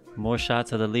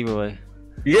shots of the Leroy.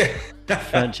 Yeah.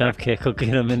 Front jump kick will get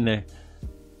him in there.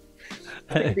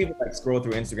 I think people like scroll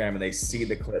through Instagram and they see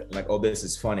the clip and like, oh, this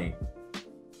is funny.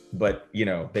 But, you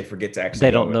know, they forget to actually.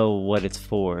 They don't know what it's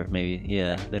for, maybe.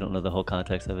 Yeah, they don't know the whole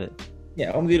context of it.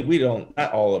 Yeah, we don't.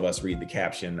 Not all of us read the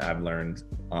caption. I've learned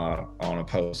on a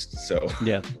post. So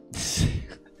yeah.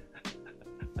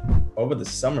 Over the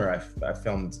summer, I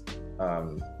filmed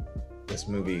this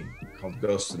movie called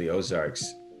Ghosts of the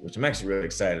Ozarks, which I'm actually really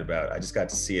excited about. I just got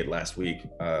to see it last week.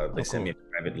 They sent me a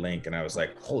private link, and I was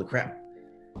like, holy crap!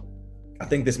 I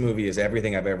think this movie is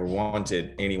everything I've ever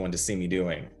wanted anyone to see me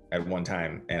doing at one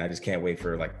time, and I just can't wait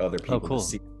for like other people to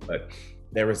see it. But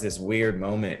there was this weird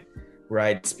moment where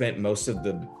I'd spent most of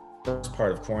the first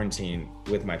part of quarantine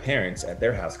with my parents at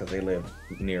their house because they live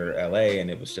near LA, and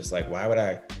it was just like, why would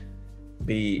I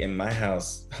be in my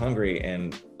house hungry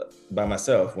and by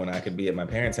myself when I could be at my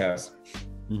parents' house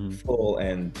full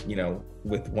and, you know,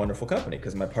 with wonderful company,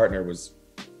 because my partner was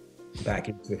back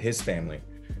with his family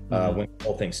when the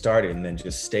whole thing started, and then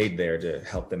just stayed there to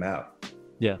help them out.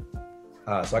 Yeah.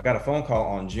 So I got a phone call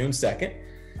on June 2nd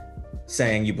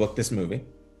saying, you booked this movie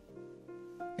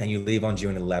and you leave on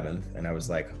June 11th. And I was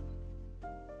like,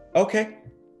 okay.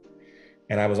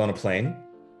 And I was on a plane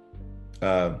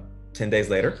 10 days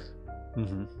later,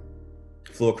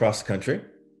 flew across the country.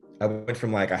 I went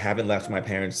from like, I haven't left my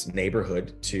parents'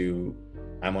 neighborhood to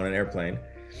I'm on an airplane.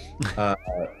 And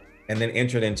then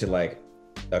entered into like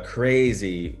a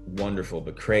crazy, wonderful,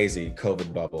 but crazy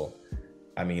COVID bubble.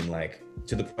 I mean, like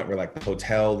to the point where like the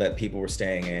hotel that people were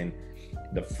staying in,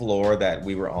 the floor that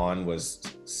we were on was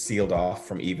sealed off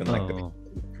from even like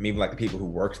the people who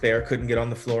worked there couldn't get on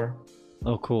the floor.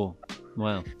 Oh, cool.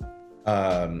 Wow.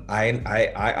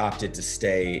 I opted to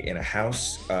stay in a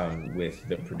house with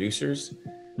the producers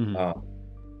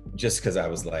just because I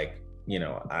was like, you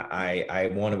know,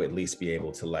 I want to at least be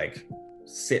able to like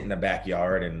sit in the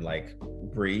backyard and like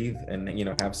breathe and, you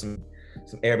know, have some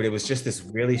air. But it was just this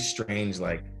really strange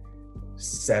like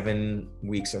 7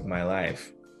 weeks of my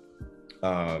life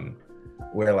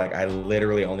where like I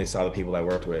literally only saw the people I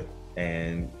worked with,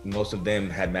 and most of them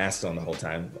had masks on the whole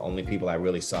time. The only people I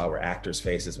really saw were actors'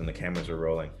 faces when the cameras were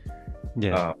rolling.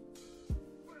 Yeah.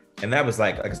 And that was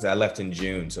like I said, I left in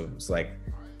June, so it was like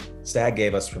SAG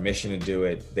gave us permission to do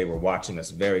it. They were watching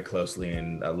us very closely,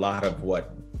 and a lot of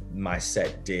what my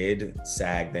set did,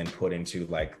 SAG then put into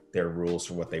like their rules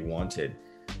for what they wanted.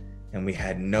 And we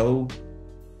had no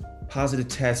positive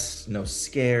tests, no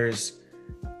scares.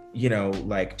 You know,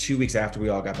 like 2 weeks after we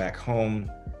all got back home,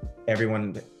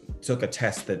 everyone took a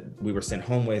test that we were sent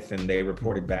home with, and they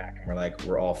reported back and we're like,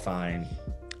 we're all fine.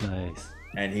 Nice.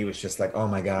 And he was just like, oh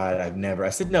my God, I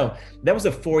said, no, that was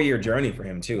a 4-year journey for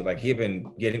him too. Like he had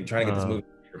been trying to get this movie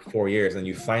for 4 years, and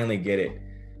you finally get it,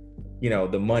 you know,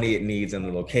 the money it needs and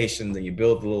the locations, and you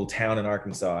build the little town in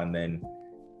Arkansas, and then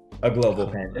a global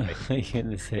pandemic.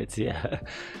 Yeah.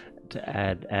 To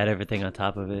add everything on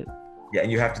top of it. Yeah,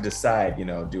 and you have to decide, you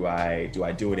know, do I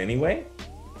do it anyway?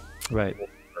 Right. Or,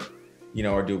 you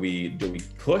know, or do we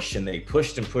push? And they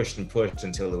pushed and pushed and pushed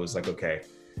until it was like, okay,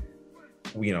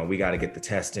 you know, we got to get the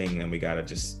testing and we got to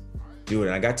just do it.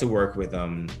 And I got to work with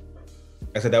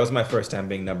I said that was my first time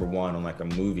being number one on like a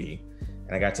movie.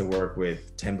 And I got to work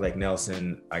with Tim Blake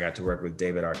Nelson. I got to work with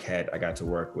David Arquette. I got to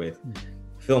work with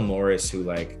Phil Morris, who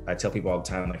like, I tell people all the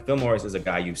time, like Phil Morris is a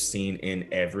guy you've seen in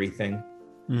everything.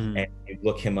 And you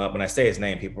look him up. When I say his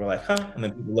name, people are like, huh? And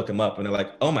then people look him up and they're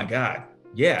like, oh my God.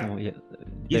 Yeah. Oh, yeah.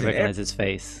 They recognize his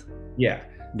face. Yeah.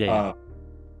 Yeah.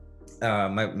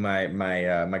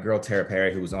 My girl, Tara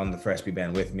Perry, who was on the Fresh Beat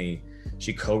Band with me,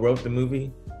 she co-wrote the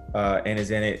movie and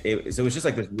is in it. So it was just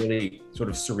like this really sort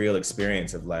of surreal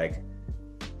experience of like,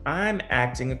 I'm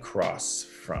acting across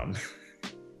from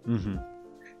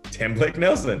Tim Blake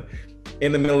Nelson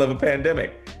in the middle of a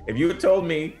pandemic. If you had told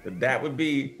me that would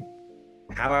be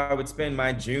how I would spend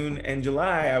my June and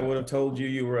July, I would have told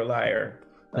you were a liar.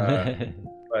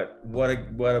 But what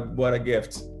a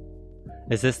gift.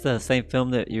 Is this the same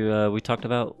film that we talked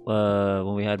about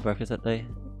when we had breakfast that day?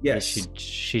 Yes.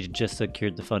 She just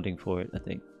secured the funding for it, I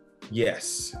think.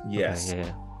 Yes.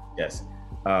 Okay, Yes.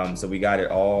 So we got it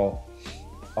all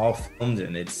filmed,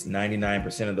 and it's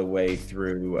 99% of the way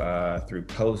through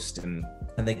post, and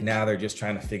I think now they're just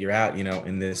trying to figure out,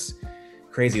 in this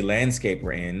crazy landscape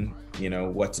we're in,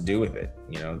 what to do with it.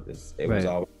 It was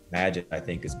always imagined, I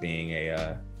think, as being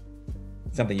a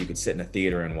something you could sit in a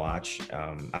theater and watch.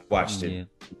 I watched it,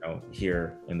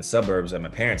 here in the suburbs at my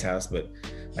parents' house, but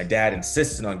my dad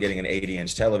insisted on getting an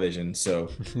 80-inch television, so.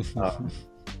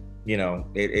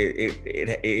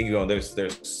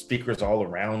 There's speakers all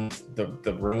around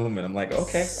the room, and I'm like,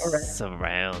 okay, all right.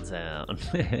 Surround sound.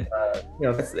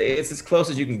 It's as close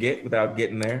as you can get without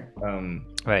getting there.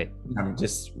 Right. I'm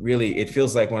just really, it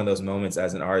feels like one of those moments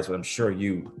as an artist, but I'm sure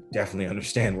you definitely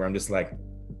understand, where I'm just like,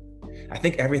 I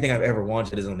think everything I've ever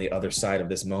wanted is on the other side of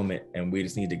this moment, and we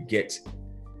just need to get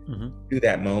to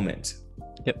that moment.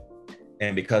 Yep.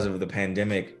 And because of the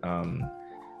pandemic,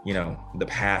 the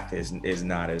path is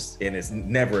not as, and it's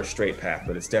never a straight path,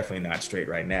 but it's definitely not straight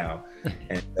right now.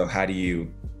 And so how do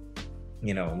you,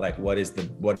 what's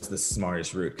the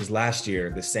smartest route? Because last year,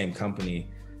 the same company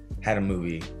had a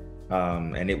movie,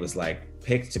 and it was like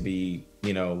picked to be,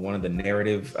 one of the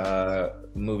narrative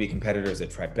movie competitors at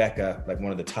Tribeca, like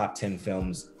one of the top 10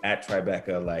 films at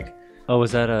Tribeca, like. Oh,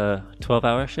 was that a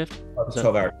 12-hour shift?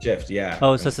 12-hour shift, yeah.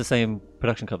 Oh, it's just the same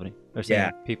production company or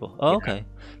same people. Oh, okay.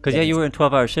 Because you were in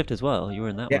 12-hour shift as well. You were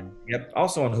in that one. Yep.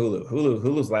 Also on Hulu.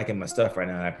 Hulu's liking my stuff right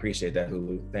now. I appreciate that,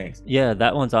 Hulu. Thanks. Yeah,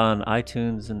 that one's on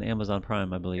iTunes and Amazon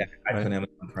Prime, I believe. Yeah, iTunes,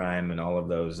 Amazon Prime, and all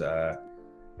those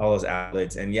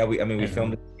outlets. And yeah, we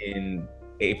filmed it in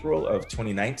April of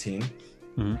 2019.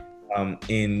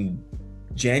 In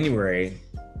January,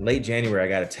 late January, I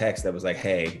got a text that was like,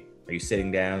 "Hey, are you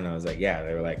sitting down?" And I was like, yeah.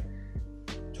 They were like,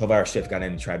 12-hour shift got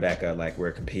into Tribeca, like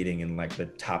we're competing in like the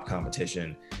top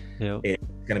competition. Yep. It's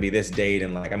gonna be this date,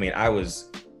 and like, I mean, I was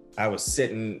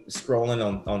sitting scrolling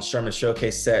on Shermans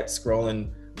Showcase set,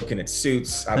 scrolling, looking at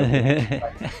suits. I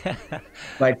was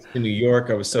like to New York.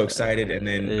 I was so excited, and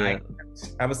then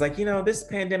I was like, this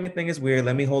pandemic thing is weird.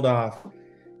 Let me hold off.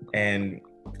 And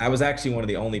I was actually one of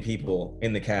the only people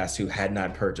in the cast who had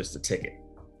not purchased a ticket.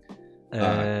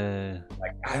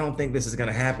 Like, I don't think this is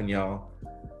gonna happen, y'all.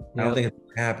 I don't think it's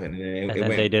gonna happen.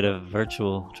 And they did a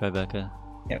virtual Tribeca.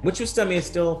 Yeah, which was, I mean, it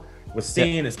still was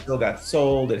seen. It still got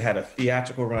sold. It had a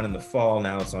theatrical run in the fall.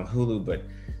 Now it's on Hulu, but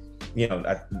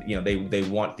they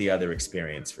want the other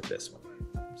experience for this one.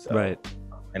 So, right.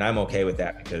 And I'm okay with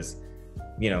that, because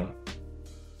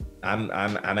I'm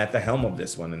at the helm of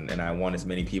this one, and I want as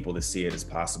many people to see it as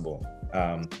possible.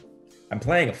 I'm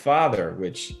playing a father,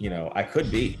 which I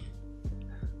could be.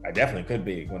 I definitely could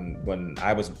be. When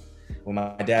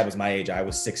my dad was my age, I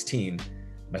was 16.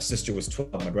 My sister was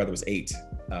 12. My brother was 8.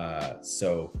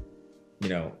 So,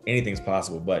 anything's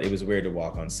possible. But it was weird to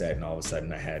walk on set, and all of a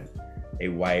sudden I had a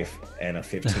wife and a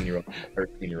 15-year-old,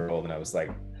 13-year-old, and I was like,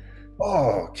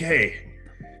 "Oh, okay,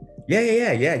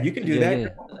 yeah, you can do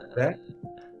that."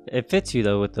 It fits you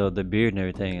though, with the beard and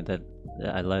everything. That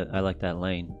I like that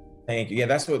lane. Thank you. Yeah,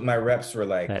 that's what my reps were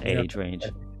like. That age range.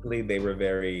 They were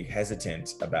very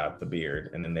hesitant about the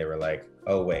beard, and then they were like,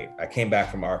 "Oh wait." I came back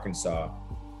from Arkansas.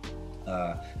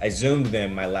 I Zoomed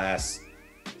them my last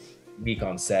week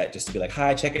on set just to be like,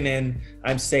 "Hi, checking in.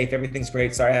 I'm safe. Everything's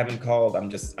great. Sorry I haven't called.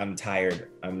 I'm tired.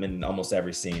 I'm in almost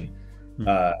every scene."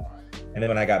 And then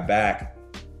when I got back,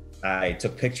 I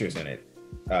took pictures in it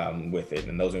with it,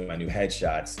 and those were my new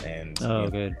headshots. And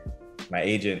good. My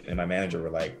agent and my manager were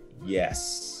like,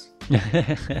 "Yes."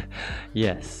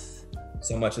 Yes.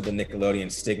 So much of the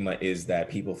Nickelodeon stigma is that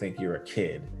people think you're a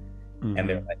kid. And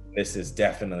they're like, this is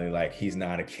definitely like, he's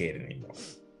not a kid anymore.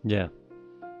 Yeah.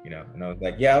 And I was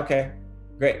like, yeah, okay,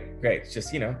 great. It's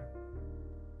just,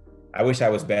 I wish I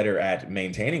was better at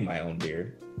maintaining my own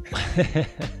beard.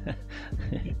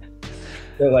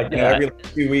 So like, every 2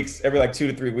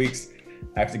 to 3 weeks,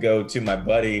 I have to go to my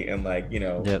buddy and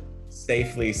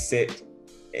safely sit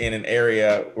in an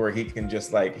area where he can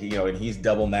just and he's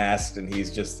double masked, and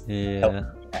he's just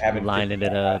lining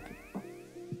it up.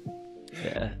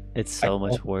 Yeah, it's so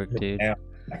much work, dude.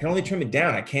 I can only trim it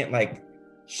down. I can't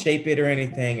shape it or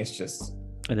anything. It's just.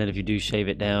 And then if you do shave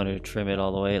it down or trim it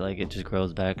all the way, it just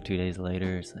grows back 2 days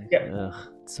later. It's like,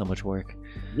 it's so much work.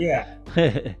 Yeah.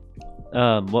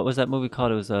 What was that movie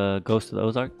called? It was Ghost of the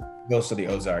Ozarks. Ghost of the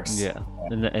Ozarks. Yeah.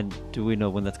 And do we know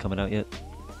when that's coming out yet?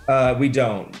 We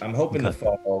don't. I'm hoping the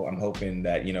fall. I'm hoping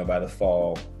that by the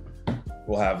fall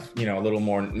we'll have, you know, a little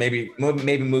more, maybe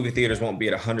movie theaters won't be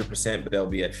at 100%, but they'll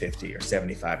be at 50 or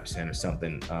 75% or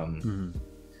something.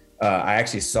 I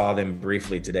actually saw them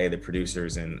briefly today, the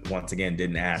producers, and once again,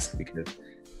 didn't ask, because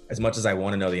as much as I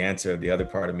want to know the answer, the other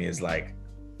part of me is like,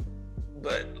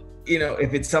 but, you know,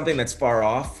 if it's something that's far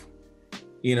off,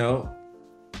 you know,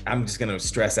 I'm just going to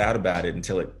stress out about it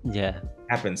until it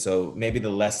happens. So maybe the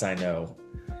less I know.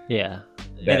 Yeah.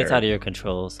 And it's out of your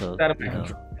control. So it's out of my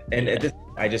control. And at this,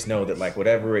 I just know that like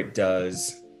whatever it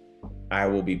does, I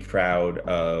will be proud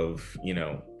of, you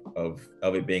know, of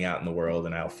it being out in the world,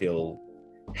 and I'll feel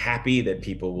happy that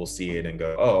people will see it and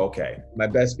go, oh, okay. My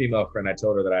best female friend, I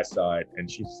told her that I saw it,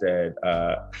 and she said,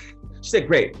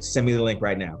 great, send me the link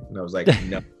right now. And I was like,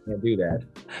 no, I can't do that.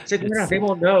 She said, no, they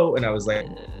won't know. And I was like,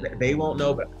 they won't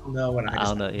know, but I'll know. And I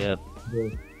don't know. Yeah.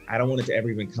 I don't want it to ever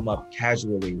even come up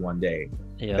casually one day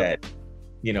that,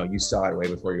 you know, you saw it way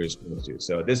before you were supposed to.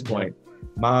 So at this point,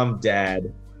 mom,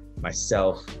 dad,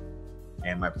 myself,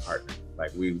 and my partner,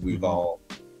 like we've all,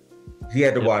 he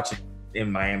had to watch it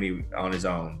in Miami on his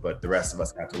own, but the rest of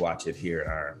us got to watch it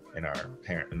here in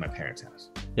my parents' house.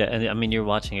 Yeah, and I mean, you're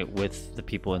watching it with the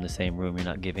people in the same room. You're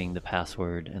not giving the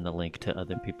password and the link to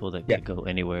other people that could go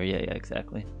anywhere. Yeah,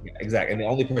 exactly. Yeah, exactly. And the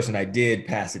only person I did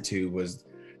pass it to was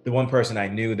the one person I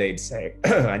knew they'd say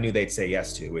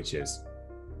yes to, which is,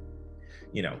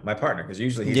 you know, my partner, because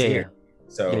usually he's here.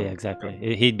 So yeah,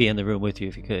 exactly. He'd be in the room with you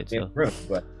if he could. So.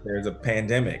 But there's a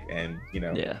pandemic, and you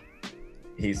know,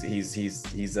 he's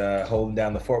holding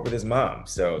down the fort with his mom.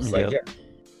 So it's like,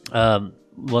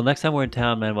 well, next time we're in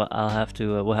town, man, we'll have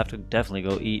to definitely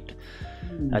go eat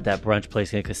at that brunch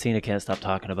place. And Casina can't stop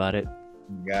talking about it.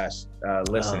 Gosh,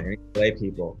 listen, LA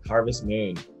people, Harvest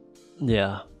Moon.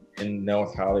 Yeah. In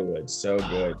North Hollywood, so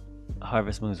good.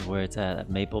 Harvest Moon's where it's at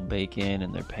maple bacon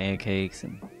and their pancakes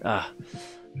and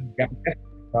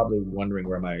probably wondering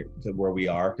where we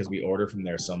are, because we order from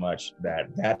there so much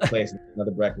that place,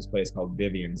 another breakfast place called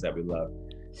Vivian's that we love,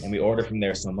 and we order from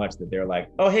there so much that they're like,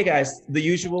 oh hey guys, the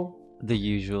usual.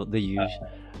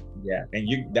 Yeah,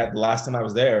 and that the last time I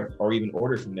was there or even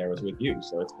ordered from there was with you,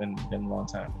 so it's been a long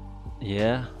time.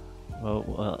 Yeah.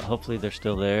 Well, hopefully they're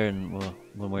still there, and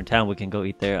when we're in town, we can go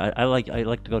eat there. I like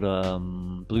to go to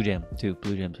Blue Jam too.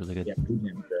 Blue Jam's really good. Yeah, Blue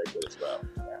Jam's very good as well.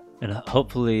 Yeah. And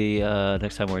hopefully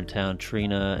next time we're in town,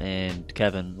 Trina and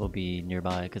Kevin will be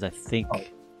nearby, because I think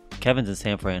Kevin's in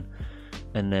San Fran,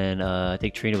 and then I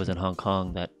think Trina was in Hong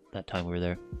Kong that time we were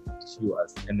there. She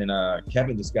was, and then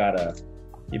Kevin just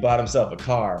he bought himself a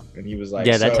car, and he was like,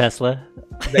 that Tesla.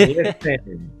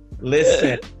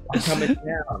 Listen, I'm coming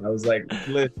down. I was like,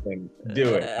 listen,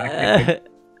 do it.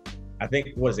 I think,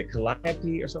 was it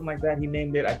Calliope or something like that? He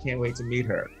named it. I can't wait to meet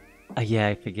her. Yeah,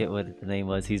 I forget what the name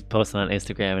was. He's posting on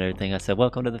Instagram and everything. I said,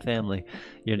 welcome to the family.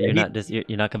 You're not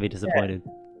gonna be disappointed.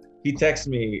 He texted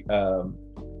me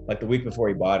like the week before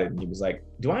he bought it, and he was like,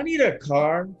 do I need a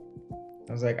car?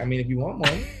 I was like, I mean, if you want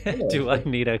one. Do I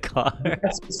need a car?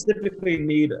 I specifically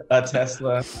need a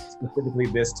Tesla, specifically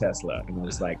this Tesla. And I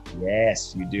was like,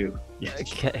 yes, you do. Yes.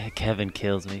 Kevin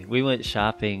kills me. We went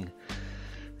shopping,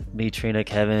 me, Trina,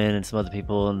 Kevin, and some other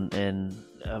people, and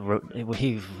they want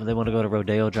to go to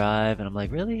Rodeo Drive, and I'm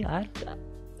like, really? I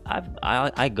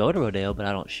go to Rodeo, but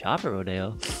I don't shop at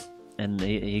Rodeo. And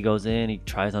he goes in, he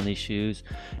tries on these shoes.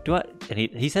 And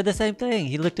he said the same thing.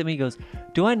 He looked at me, he goes,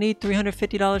 do I need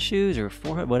 $350 shoes or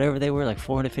 $400, whatever they were, like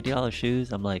 $450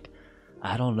 shoes? I'm like,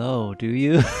 I don't know, do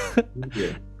you?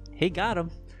 He got them.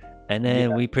 And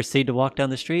then we proceed to walk down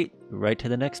the street right to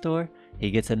the next store. He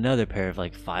gets another pair of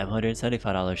like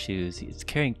 $575 shoes. He's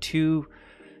carrying 2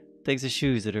 things of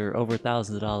shoes that are over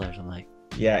thousands of dollars. I'm like,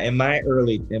 yeah, in my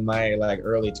early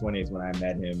 20s when I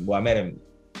met him, I met him,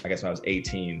 I guess when I was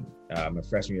 18, my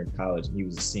freshman year of college, and he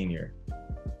was a senior.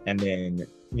 And then,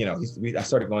 you know, I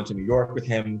started going to New York with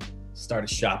him, started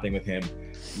shopping with him.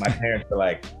 My parents were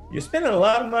like, you're spending a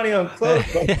lot of money on clothes.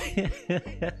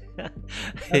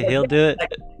 He'll do it.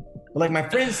 Like my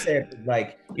friends said,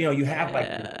 like, you know, you have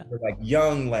like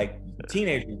young, like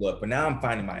teenager look, but now I'm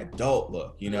finding my adult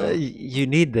look, you know? You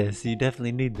need this. You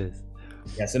definitely need this.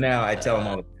 Yeah, so now I tell him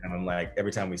all the time, I'm like,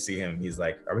 every time we see him, he's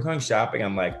like, are we going shopping?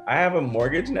 I'm like, I have a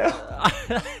mortgage now.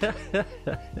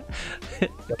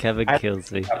 Kevin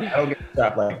kills me. I don't get to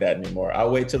shop like that anymore.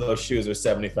 I'll wait till those shoes are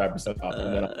 75% off.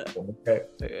 And then I'm okay.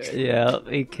 Yeah,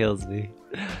 he kills me.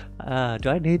 Do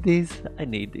I need these? I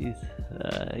need these.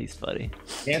 He's funny.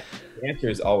 The answer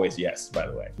is always yes, by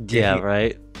the way. Yeah,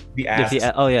 right?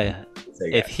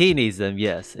 If he needs them,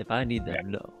 yes. If I need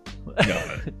them, no.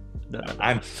 No.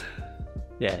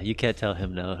 Yeah, you can't tell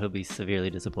him no. He'll be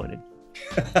severely disappointed.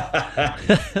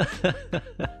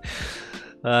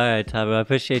 All right, Tommy, I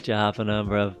appreciate you hopping on,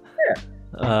 bro. Yeah.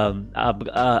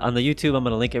 On the YouTube, I'm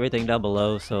going to link everything down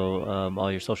below. So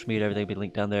all your social media, everything will be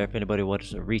linked down there. If anybody wants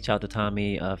to reach out to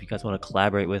Tommy, if you guys want to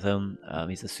collaborate with him,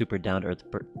 he's a super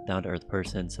down-to-earth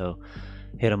person. So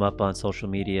hit him up on social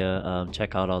media.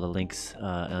 Check out all the links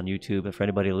on YouTube. And for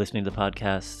anybody listening to the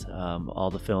podcast, all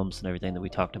the films and everything that we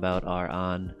talked about are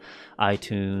on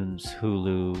iTunes,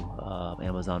 Hulu,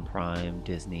 Amazon Prime,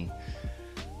 Disney.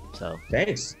 So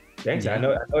thanks. I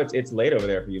know it's late over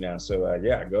there for you now, so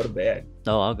yeah, go to bed.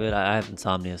 Oh, all good. I have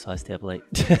insomnia, so I stay up late.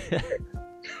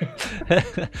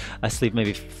 I sleep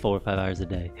maybe 4 or 5 hours a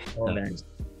day. Oh, nice.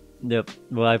 Yep.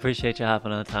 Well, I appreciate you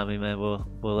hopping on, Tommy, man.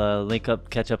 We'll link up,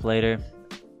 catch up later,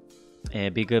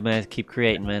 and be good, man. Keep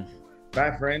creating, man.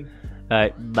 Bye, friend. All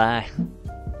right, bye.